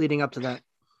leading up to that?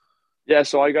 Yeah,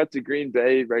 so I got to Green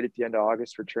Bay right at the end of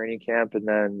August for training camp, and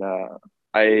then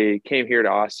I came here to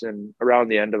Austin around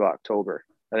the end of October.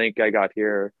 I think I got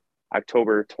here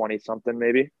October 20-something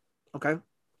maybe. Okay.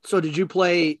 So did you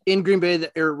play in Green Bay,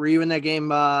 or were you in that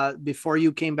game before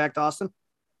you came back to Austin?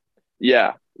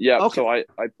 Yeah. Okay. So I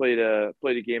played a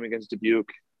game against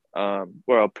Dubuque, a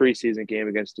preseason game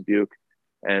against Dubuque,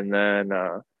 and then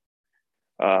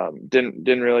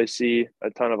didn't really see a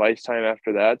ton of ice time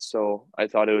after that. So I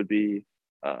thought it would be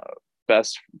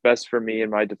best for me in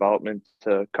my development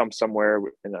to come somewhere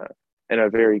in a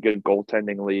very good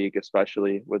goaltending league,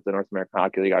 especially with the North American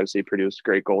Hockey League. Obviously, produced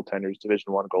great goaltenders,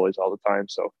 Division I goalies all the time.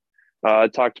 So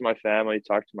Talked to my family,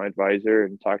 talked to my advisor,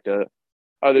 and talked to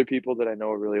other people that I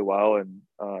know really well. And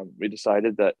we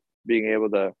decided that being able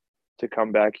to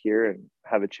come back here and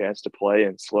have a chance to play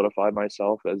and solidify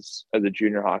myself as a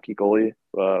junior hockey goalie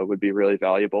would be really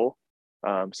valuable.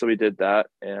 So we did that.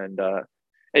 And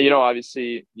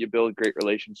obviously you build great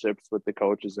relationships with the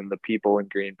coaches and the people in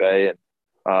Green Bay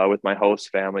and with my host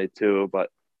family too. But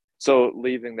so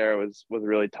leaving there was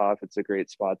really tough. It's a great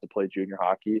spot to play junior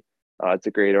hockey. It's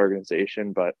a great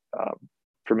organization, but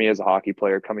for me as a hockey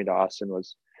player, coming to Austin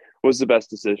was the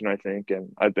best decision, I think, and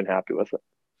I've been happy with it.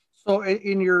 So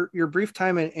in your brief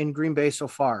time in Green Bay so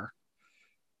far,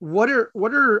 what are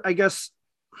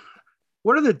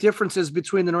the differences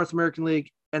between the North American League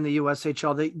and the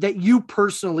USHL that you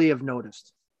personally have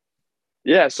noticed?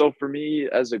 Yeah, so for me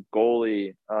as a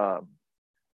goalie, in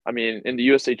the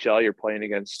USHL, you're playing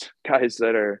against guys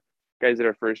that are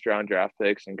first round draft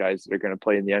picks and guys that are going to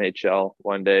play in the NHL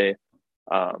one day.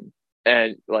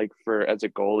 And like as a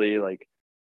goalie, like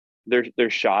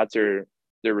their shots or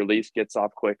their release gets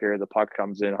off quicker, the puck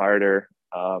comes in harder.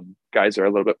 Guys are a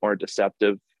little bit more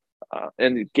deceptive,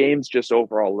 and the game's just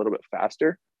overall a little bit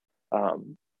faster.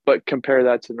 But compare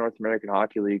that to the North American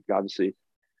Hockey League. Obviously,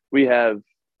 we have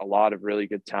a lot of really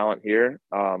good talent here.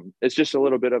 It's just a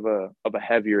little bit of a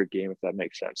heavier game, if that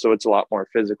makes sense. So it's a lot more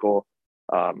physical.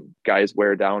 Guys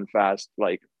wear down fast.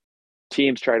 Like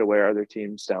teams try to wear other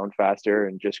teams down faster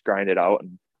and just grind it out.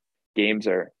 And games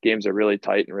are really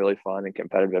tight and really fun and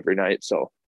competitive every night.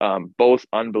 So both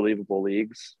unbelievable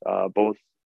leagues, both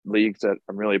leagues that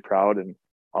I'm really proud and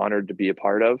honored to be a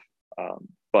part of.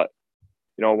 But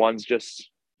one's just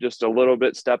a little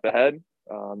bit step ahead.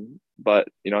 But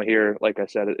here, like I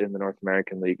said, in the North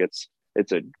American League, it's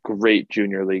a great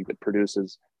junior league that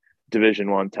produces Division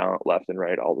I talent left and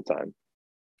right all the time.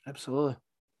 Absolutely.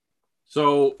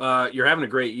 So you're having a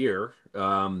great year.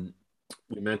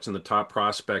 We mentioned the top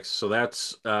prospects. So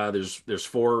that's there's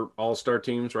 4 all-star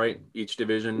teams, right? Each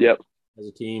division. Yep. As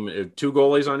a team, 2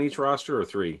 goalies on each roster or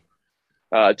 3?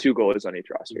 2 goalies on each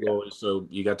roster. Yeah. So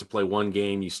you got to play one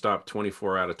game. You stopped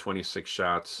 24 out of 26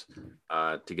 shots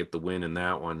to get the win in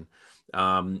that one.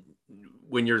 How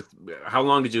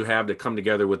long did you have to come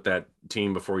together with that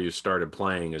team before you started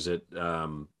playing? Is it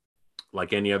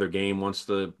like any other game? Once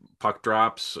the puck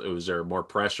drops, was there more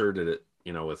pressure? Did it?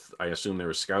 I assume there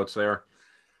were scouts there.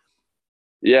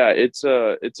 Yeah, it's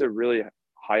a really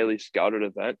highly scouted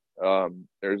event.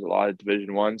 There's a lot of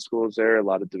Division I schools there, a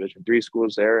lot of Division III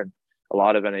schools there, and a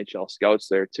lot of NHL scouts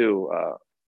there too.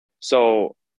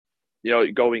 So,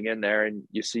 going in there and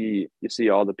you see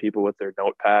all the people with their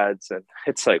notepads, and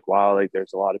it's like, wow, like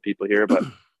there's a lot of people here. But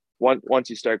once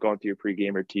you start going through your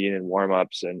pregame routine and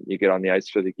warm-ups and you get on the ice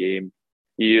for the game,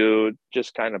 you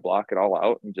just kind of block it all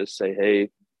out and just say, hey,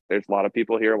 there's a lot of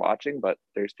people here watching, but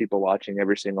there's people watching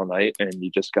every single night, and you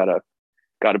just gotta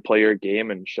play your game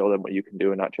and show them what you can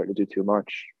do and not try to do too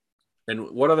much.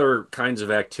 And what other kinds of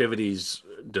activities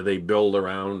do they build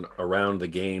around the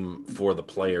game for the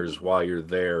players while you're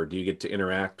there? Do you get to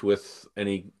interact with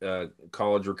any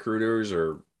college recruiters,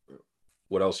 or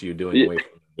what else are you doing away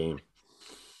from the game?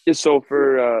 Yeah, so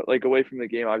for away from the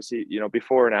game, obviously,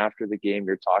 before and after the game,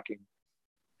 you're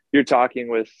talking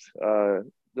with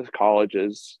the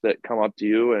colleges that come up to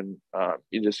you, and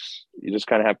you just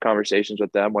kind of have conversations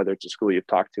with them, whether it's a school you've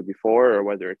talked to before or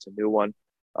whether it's a new one.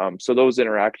 So those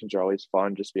interactions are always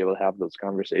fun, just to be able to have those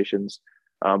conversations.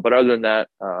 But other than that,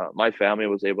 my family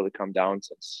was able to come down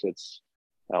since it's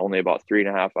only about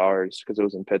 3.5 hours because it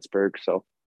was in Pittsburgh. So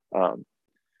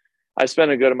I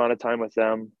spent a good amount of time with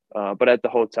them. But at the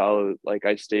hotel, like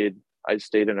I stayed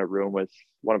in a room with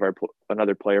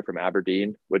another player from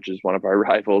Aberdeen, which is one of our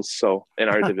rivals. So in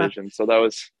our division, so that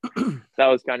was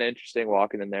kind of interesting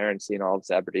walking in there and seeing all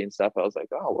this Aberdeen stuff. I was like,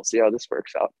 oh, we'll see how this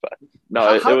works out. But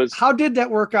no, it was. How did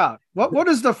that work out? What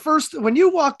is the first, when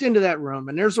you walked into that room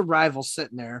and there's a rival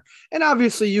sitting there, and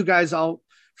obviously you guys all,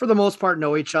 for the most part,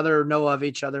 know each other, know of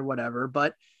each other, whatever.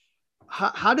 But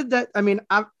how did that? I mean,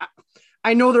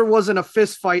 I know there wasn't a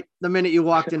fist fight the minute you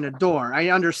walked in the door. I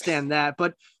understand that,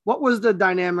 but what was the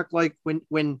dynamic like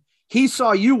when he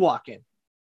saw you walk in?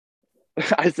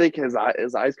 I think his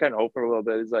eyes kind of opened a little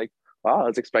bit. He's like, wow, I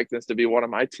was expecting this to be one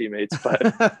of my teammates,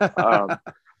 but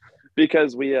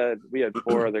because we had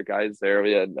 4 other guys there.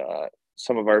 We had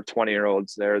some of our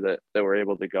 20-year-olds there that were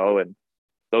able to go, and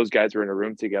those guys were in a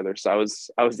room together. So I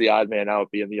was the odd man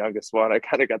out, being the youngest one. I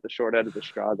kind of got the short end of the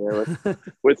straw there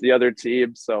with the other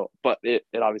team. So, but it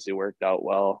obviously worked out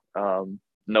well.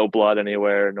 No blood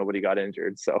anywhere. Nobody got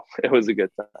injured. So it was a good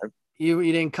time. You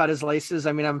didn't cut his laces.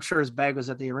 I mean, I'm sure his bag was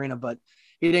at the arena, but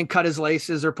he didn't cut his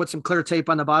laces or put some clear tape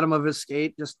on the bottom of his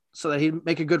skate just so that he'd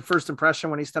make a good first impression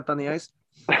when he stepped on the ice?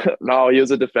 No, he was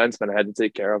a defenseman. I had to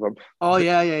take care of him. Oh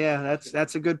yeah.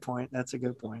 That's a good point. That's a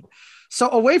good point. So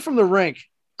away from the rink,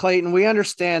 Clayton, we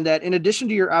understand that in addition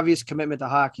to your obvious commitment to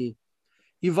hockey,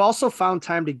 you've also found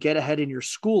time to get ahead in your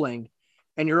schooling,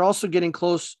 and you're also getting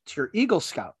close to your Eagle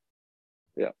Scout.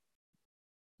 Yeah.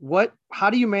 How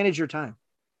do you manage your time?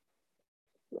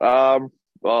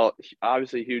 Well,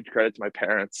 obviously huge credit to my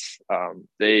parents.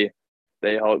 They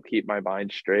help keep my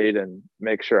mind straight and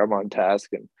make sure I'm on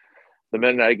task. And the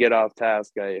minute I get off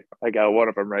task, I got one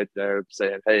of them right there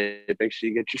saying, "Hey, make sure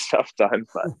you get your stuff done."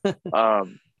 But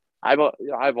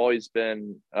I've always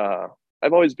been a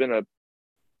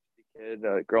kid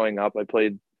growing up. I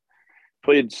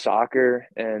played soccer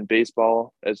and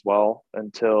baseball as well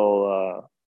until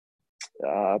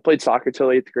I played soccer till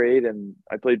 8th grade, and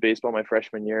I played baseball my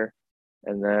freshman year.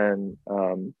 And then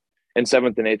in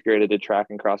 7th and 8th grade, I did track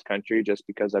and cross country just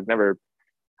because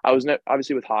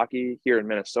obviously with hockey here in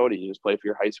Minnesota, you just play for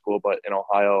your high school, but in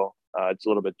Ohio, it's a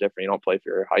little bit different. You don't play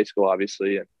for your high school,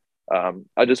 obviously. And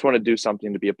I just want to do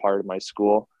something to be a part of my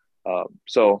school.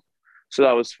 So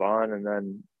that was fun. And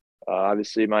then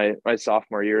obviously my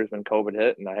sophomore year is when COVID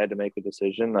hit, and I had to make a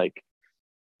decision, like,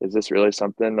 is this really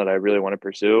something that I really want to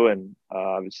pursue? And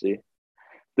obviously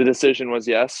the decision was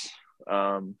yes.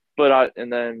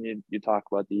 And then you talk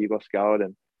about the Eagle Scout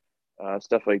and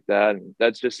stuff like that. And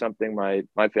that's just something my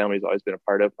family's always been a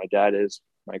part of. My dad is,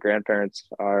 my grandparents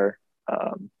are,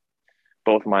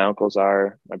 both of my uncles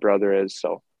are, my brother is.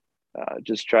 So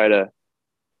just try to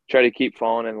keep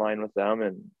falling in line with them.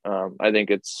 And I think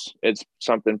it's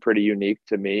something pretty unique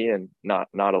to me, and not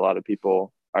a lot of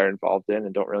people are involved in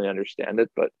and don't really understand it.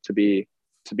 But to be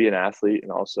an athlete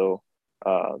and also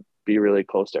be really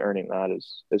close to earning that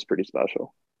is pretty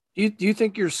special. Do you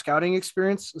think your scouting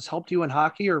experience has helped you in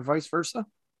hockey or vice versa?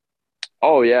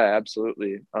 Oh yeah,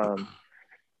 absolutely.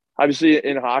 Obviously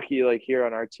in hockey, like here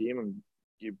on our team,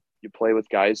 you play with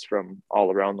guys from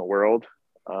all around the world.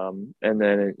 And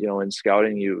then, in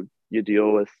scouting, you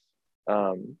deal with,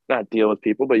 not deal with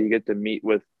people, but you get to meet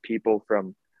with people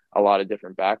from a lot of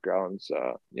different backgrounds.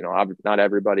 Not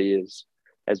everybody is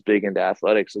as big into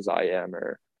athletics as I am,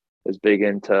 or as big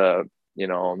into,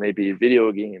 maybe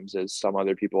video games as some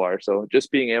other people are. So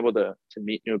just being able to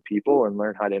meet new people and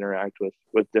learn how to interact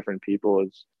with different people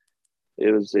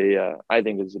I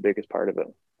think is the biggest part of it.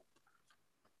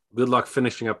 Good luck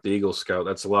finishing up the Eagle Scout.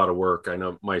 That's a lot of work. I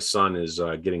know my son is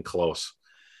getting close.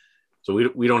 So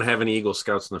we don't have any Eagle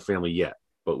Scouts in the family yet,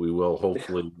 but we will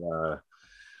hopefully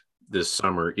this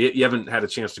summer. You haven't had a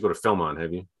chance to go to Philmont,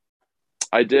 have you?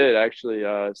 I did actually.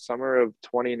 Summer of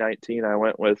 2019, I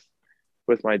went with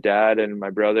my dad and my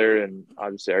brother and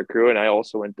obviously our crew, and I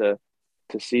also went to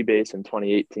Sea Base in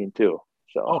 2018 too.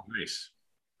 So nice.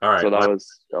 All right. So that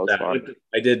was fun.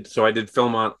 I did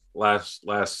Philmont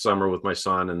last summer with my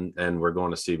son, and we're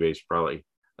going to Sea Base probably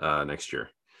next year.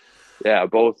 Yeah,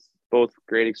 both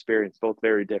great experience, both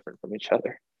very different from each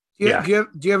other. Do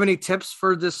you have any tips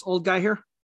for this old guy here?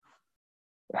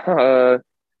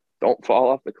 Don't fall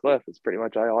off the cliff. It's pretty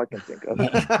much all I can think of.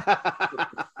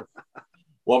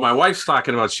 Well, my wife's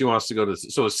talking about she wants to go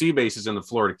to Sea Base is in the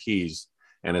Florida Keys,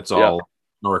 and it's all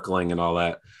snorkeling and all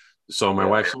that. So my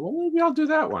wife said, "Well, maybe I'll do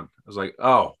that one." I was like,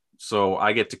 "Oh, so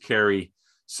I get to carry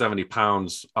 70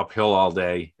 pounds uphill all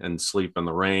day and sleep in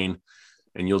the rain,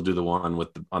 and you'll do the one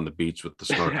on the beach with the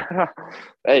snorkel."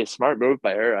 Hey, smart move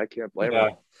by her. I can't blame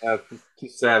her.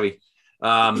 She's savvy.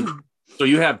 So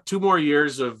you have 2 more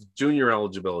years of junior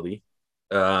eligibility,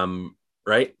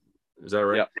 right? Is that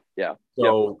right? Yeah.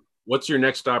 So what's your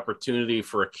next opportunity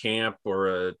for a camp or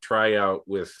a tryout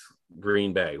with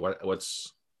Green Bay?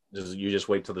 You just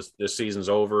wait till this season's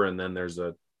over and then there's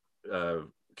a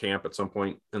camp at some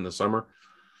point in the summer?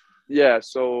 Yeah.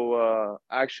 So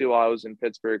actually, while I was in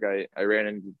Pittsburgh, I ran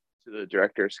into the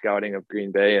director of scouting of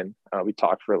Green Bay, and we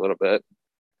talked for a little bit.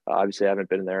 Obviously, I haven't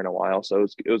been there in a while, so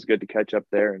it was good to catch up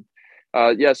there. And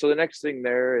so the next thing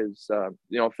there is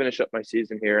finish up my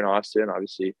season here in Austin.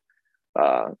 Obviously,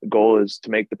 the goal is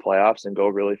to make the playoffs and go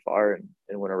really far and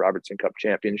win a Robertson Cup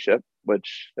championship,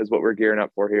 which is what we're gearing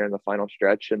up for here in the final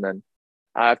stretch. And then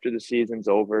after the season's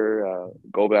over,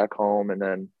 go back home, and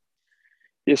then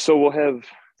so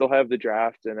they'll have the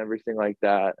draft and everything like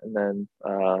that, and then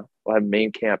we'll have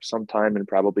main camp sometime in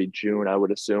probably June, I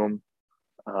would assume,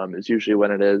 is usually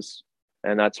when it is,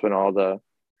 and that's when all the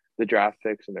draft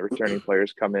picks and the returning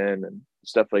players come in and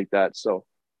stuff like that. So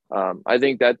I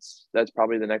think that's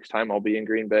probably the next time I'll be in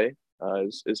Green Bay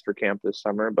is for camp this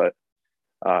summer. But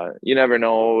you never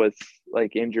know with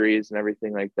like injuries and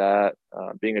everything like that.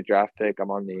 Being a draft pick,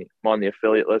 I'm on the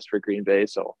affiliate list for Green Bay.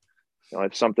 So,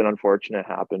 if something unfortunate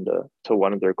happened to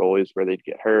one of their goalies where they'd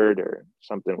get hurt or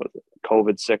something with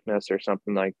COVID sickness or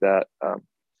something like that,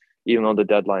 even though the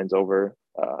deadline's over,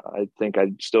 I think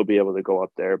I'd still be able to go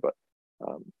up there. But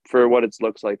for what it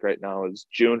looks like right now is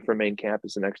June for main camp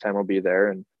is the next time I'll be there,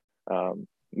 and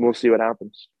we'll see what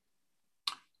happens.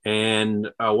 And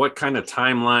what kind of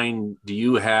timeline do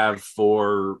you have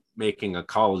for making a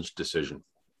college decision?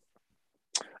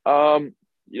 I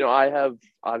have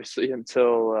obviously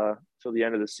until the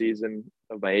end of the season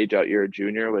of my age out year of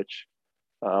junior, which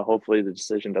hopefully the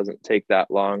decision doesn't take that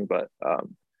long. But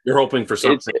you're hoping for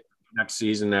something next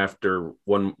season after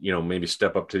one, maybe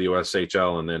step up to the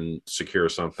USHL and then secure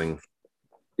something.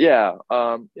 Yeah.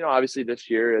 Obviously this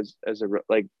year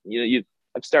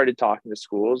I've started talking to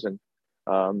schools, and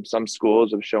some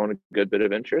schools have shown a good bit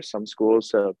of interest. Some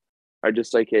schools are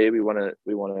just like, hey, we want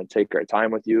to take our time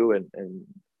with you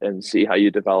and see how you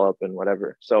develop and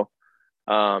whatever. So,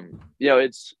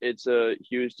 it's a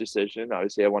huge decision.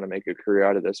 Obviously I want to make a career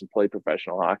out of this and play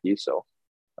professional hockey. So,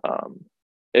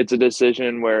 it's a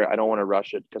decision where I don't want to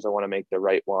rush it because I want to make the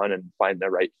right one and find the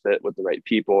right fit with the right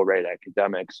people, right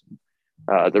academics,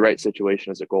 the right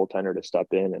situation as a goaltender to step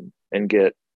in and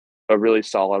get a really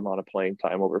solid amount of playing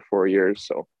time over 4 years.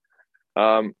 So,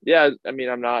 I'm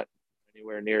not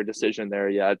anywhere near a decision there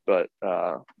yet, but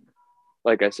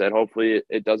like I said, hopefully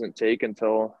it doesn't take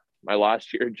until my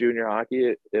last year of junior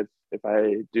hockey if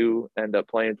I do end up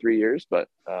playing 3 years. But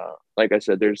like I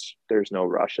said, there's no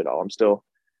rush at all. I'm still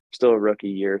a rookie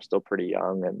year, still pretty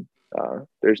young, and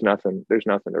there's nothing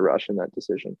to rush in that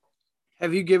decision.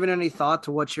 Have you given any thought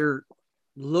to what you're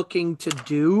looking to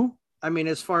do? I mean,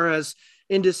 as far as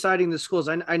in deciding the schools,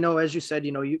 I know, as you said,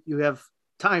 you have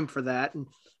time for that, and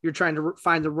you're trying to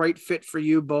find the right fit for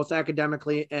you, both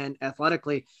academically and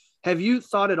athletically. Have you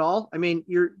thought at all? I mean,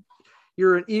 you're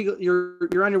an Eagle,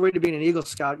 you're on your way to being an Eagle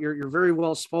Scout. You're very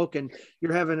well spoken.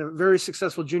 You're having a very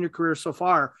successful junior career so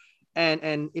far.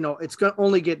 And it's going to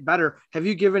only get better. Have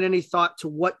you given any thought to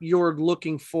what you're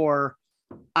looking for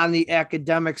on the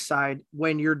academic side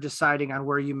when you're deciding on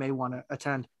where you may want to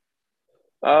attend?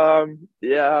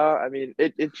 Yeah, I mean,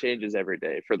 it changes every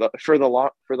day. For the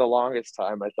longest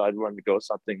time, I thought I wanted to go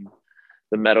something,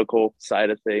 the medical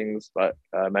side of things, but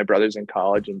my brother's in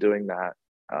college and doing that.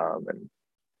 And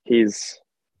he's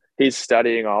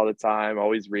studying all the time,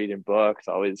 always reading books,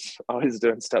 always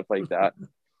doing stuff like that.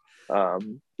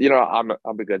 I'm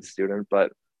a good student,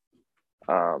 but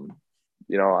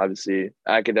obviously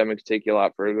academics take you a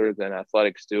lot further than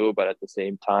athletics do, but at the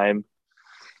same time,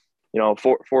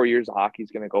 4 years of hockey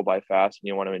is going to go by fast, and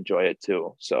you want to enjoy it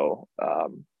too. So,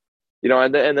 and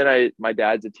then my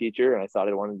dad's a teacher, and I thought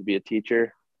I wanted to be a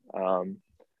teacher.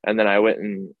 And then I went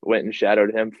and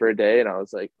shadowed him for a day, and I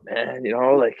was like, man,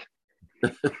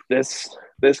 this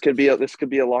could be a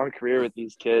long career with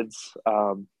these kids.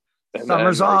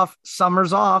 Summer's off.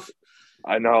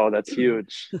 I know, that's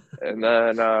huge. And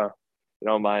then,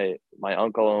 my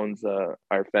uncle owns the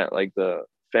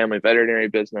family veterinary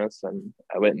business, and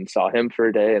I went and saw him for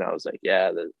a day, and I was like,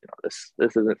 yeah, this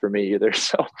isn't for me either.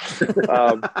 So,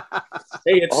 hey,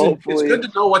 it's good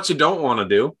to know what you don't want to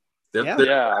do.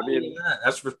 Yeah. I mean,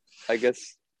 I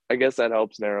guess that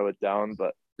helps narrow it down,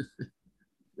 but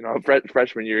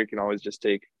freshman year, you can always just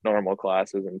take normal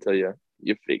classes until you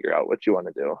figure out what you want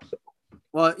to do. So.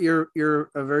 Well, you're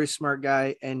a very smart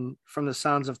guy, and from the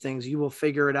sounds of things, you will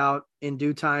figure it out in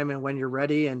due time and when you're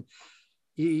ready. And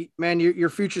your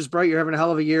future's bright. You're having a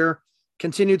hell of a year.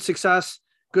 Continued success.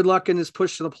 Good luck in this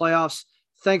push to the playoffs.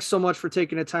 Thanks so much for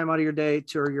taking the time out of your day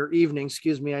or your evening.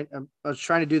 Excuse me. I was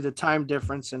trying to do the time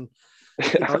difference, and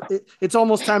it's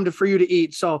almost time for you to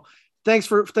eat. So thanks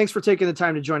for taking the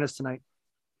time to join us tonight.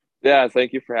 Yeah,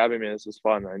 thank you for having me. This was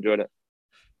fun. I enjoyed it.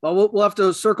 Well, we'll have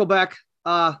to circle back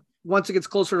once it gets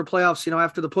closer to playoffs,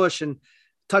 after the push, and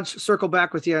circle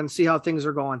back with you and see how things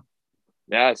are going.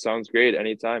 Yeah, sounds great.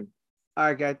 Anytime. All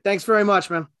right, guys. Thanks very much,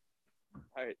 man.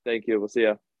 All right. Thank you. We'll see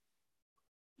you.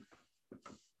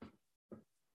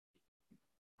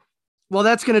 Well,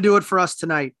 that's going to do it for us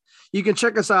tonight. You can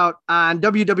check us out on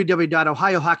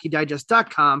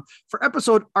www.ohiohockeydigest.com for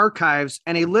episode archives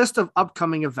and a list of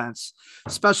upcoming events.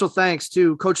 Special thanks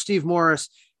to Coach Steve Morris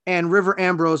and River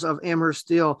Ambrose of Amherst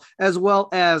Steel, as well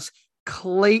as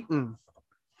Clayton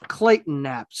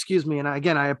Knapp, excuse me. And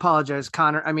again, I apologize,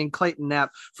 Clayton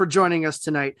Knapp, for joining us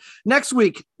tonight. Next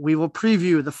week, we will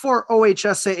preview the 4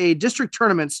 OHSAA district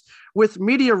tournaments with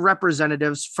media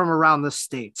representatives from around the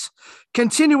state,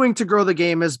 continuing to grow the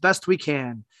game as best we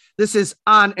can. This is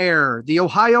On Air, the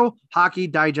Ohio Hockey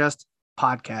Digest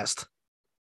podcast.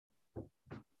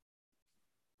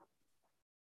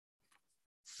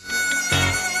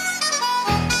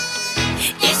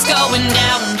 It's going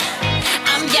down.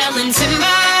 I'm yelling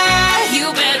timber.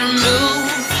 You better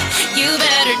move. You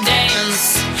better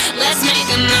dance. Let's make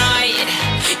a night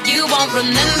you won't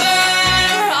remember.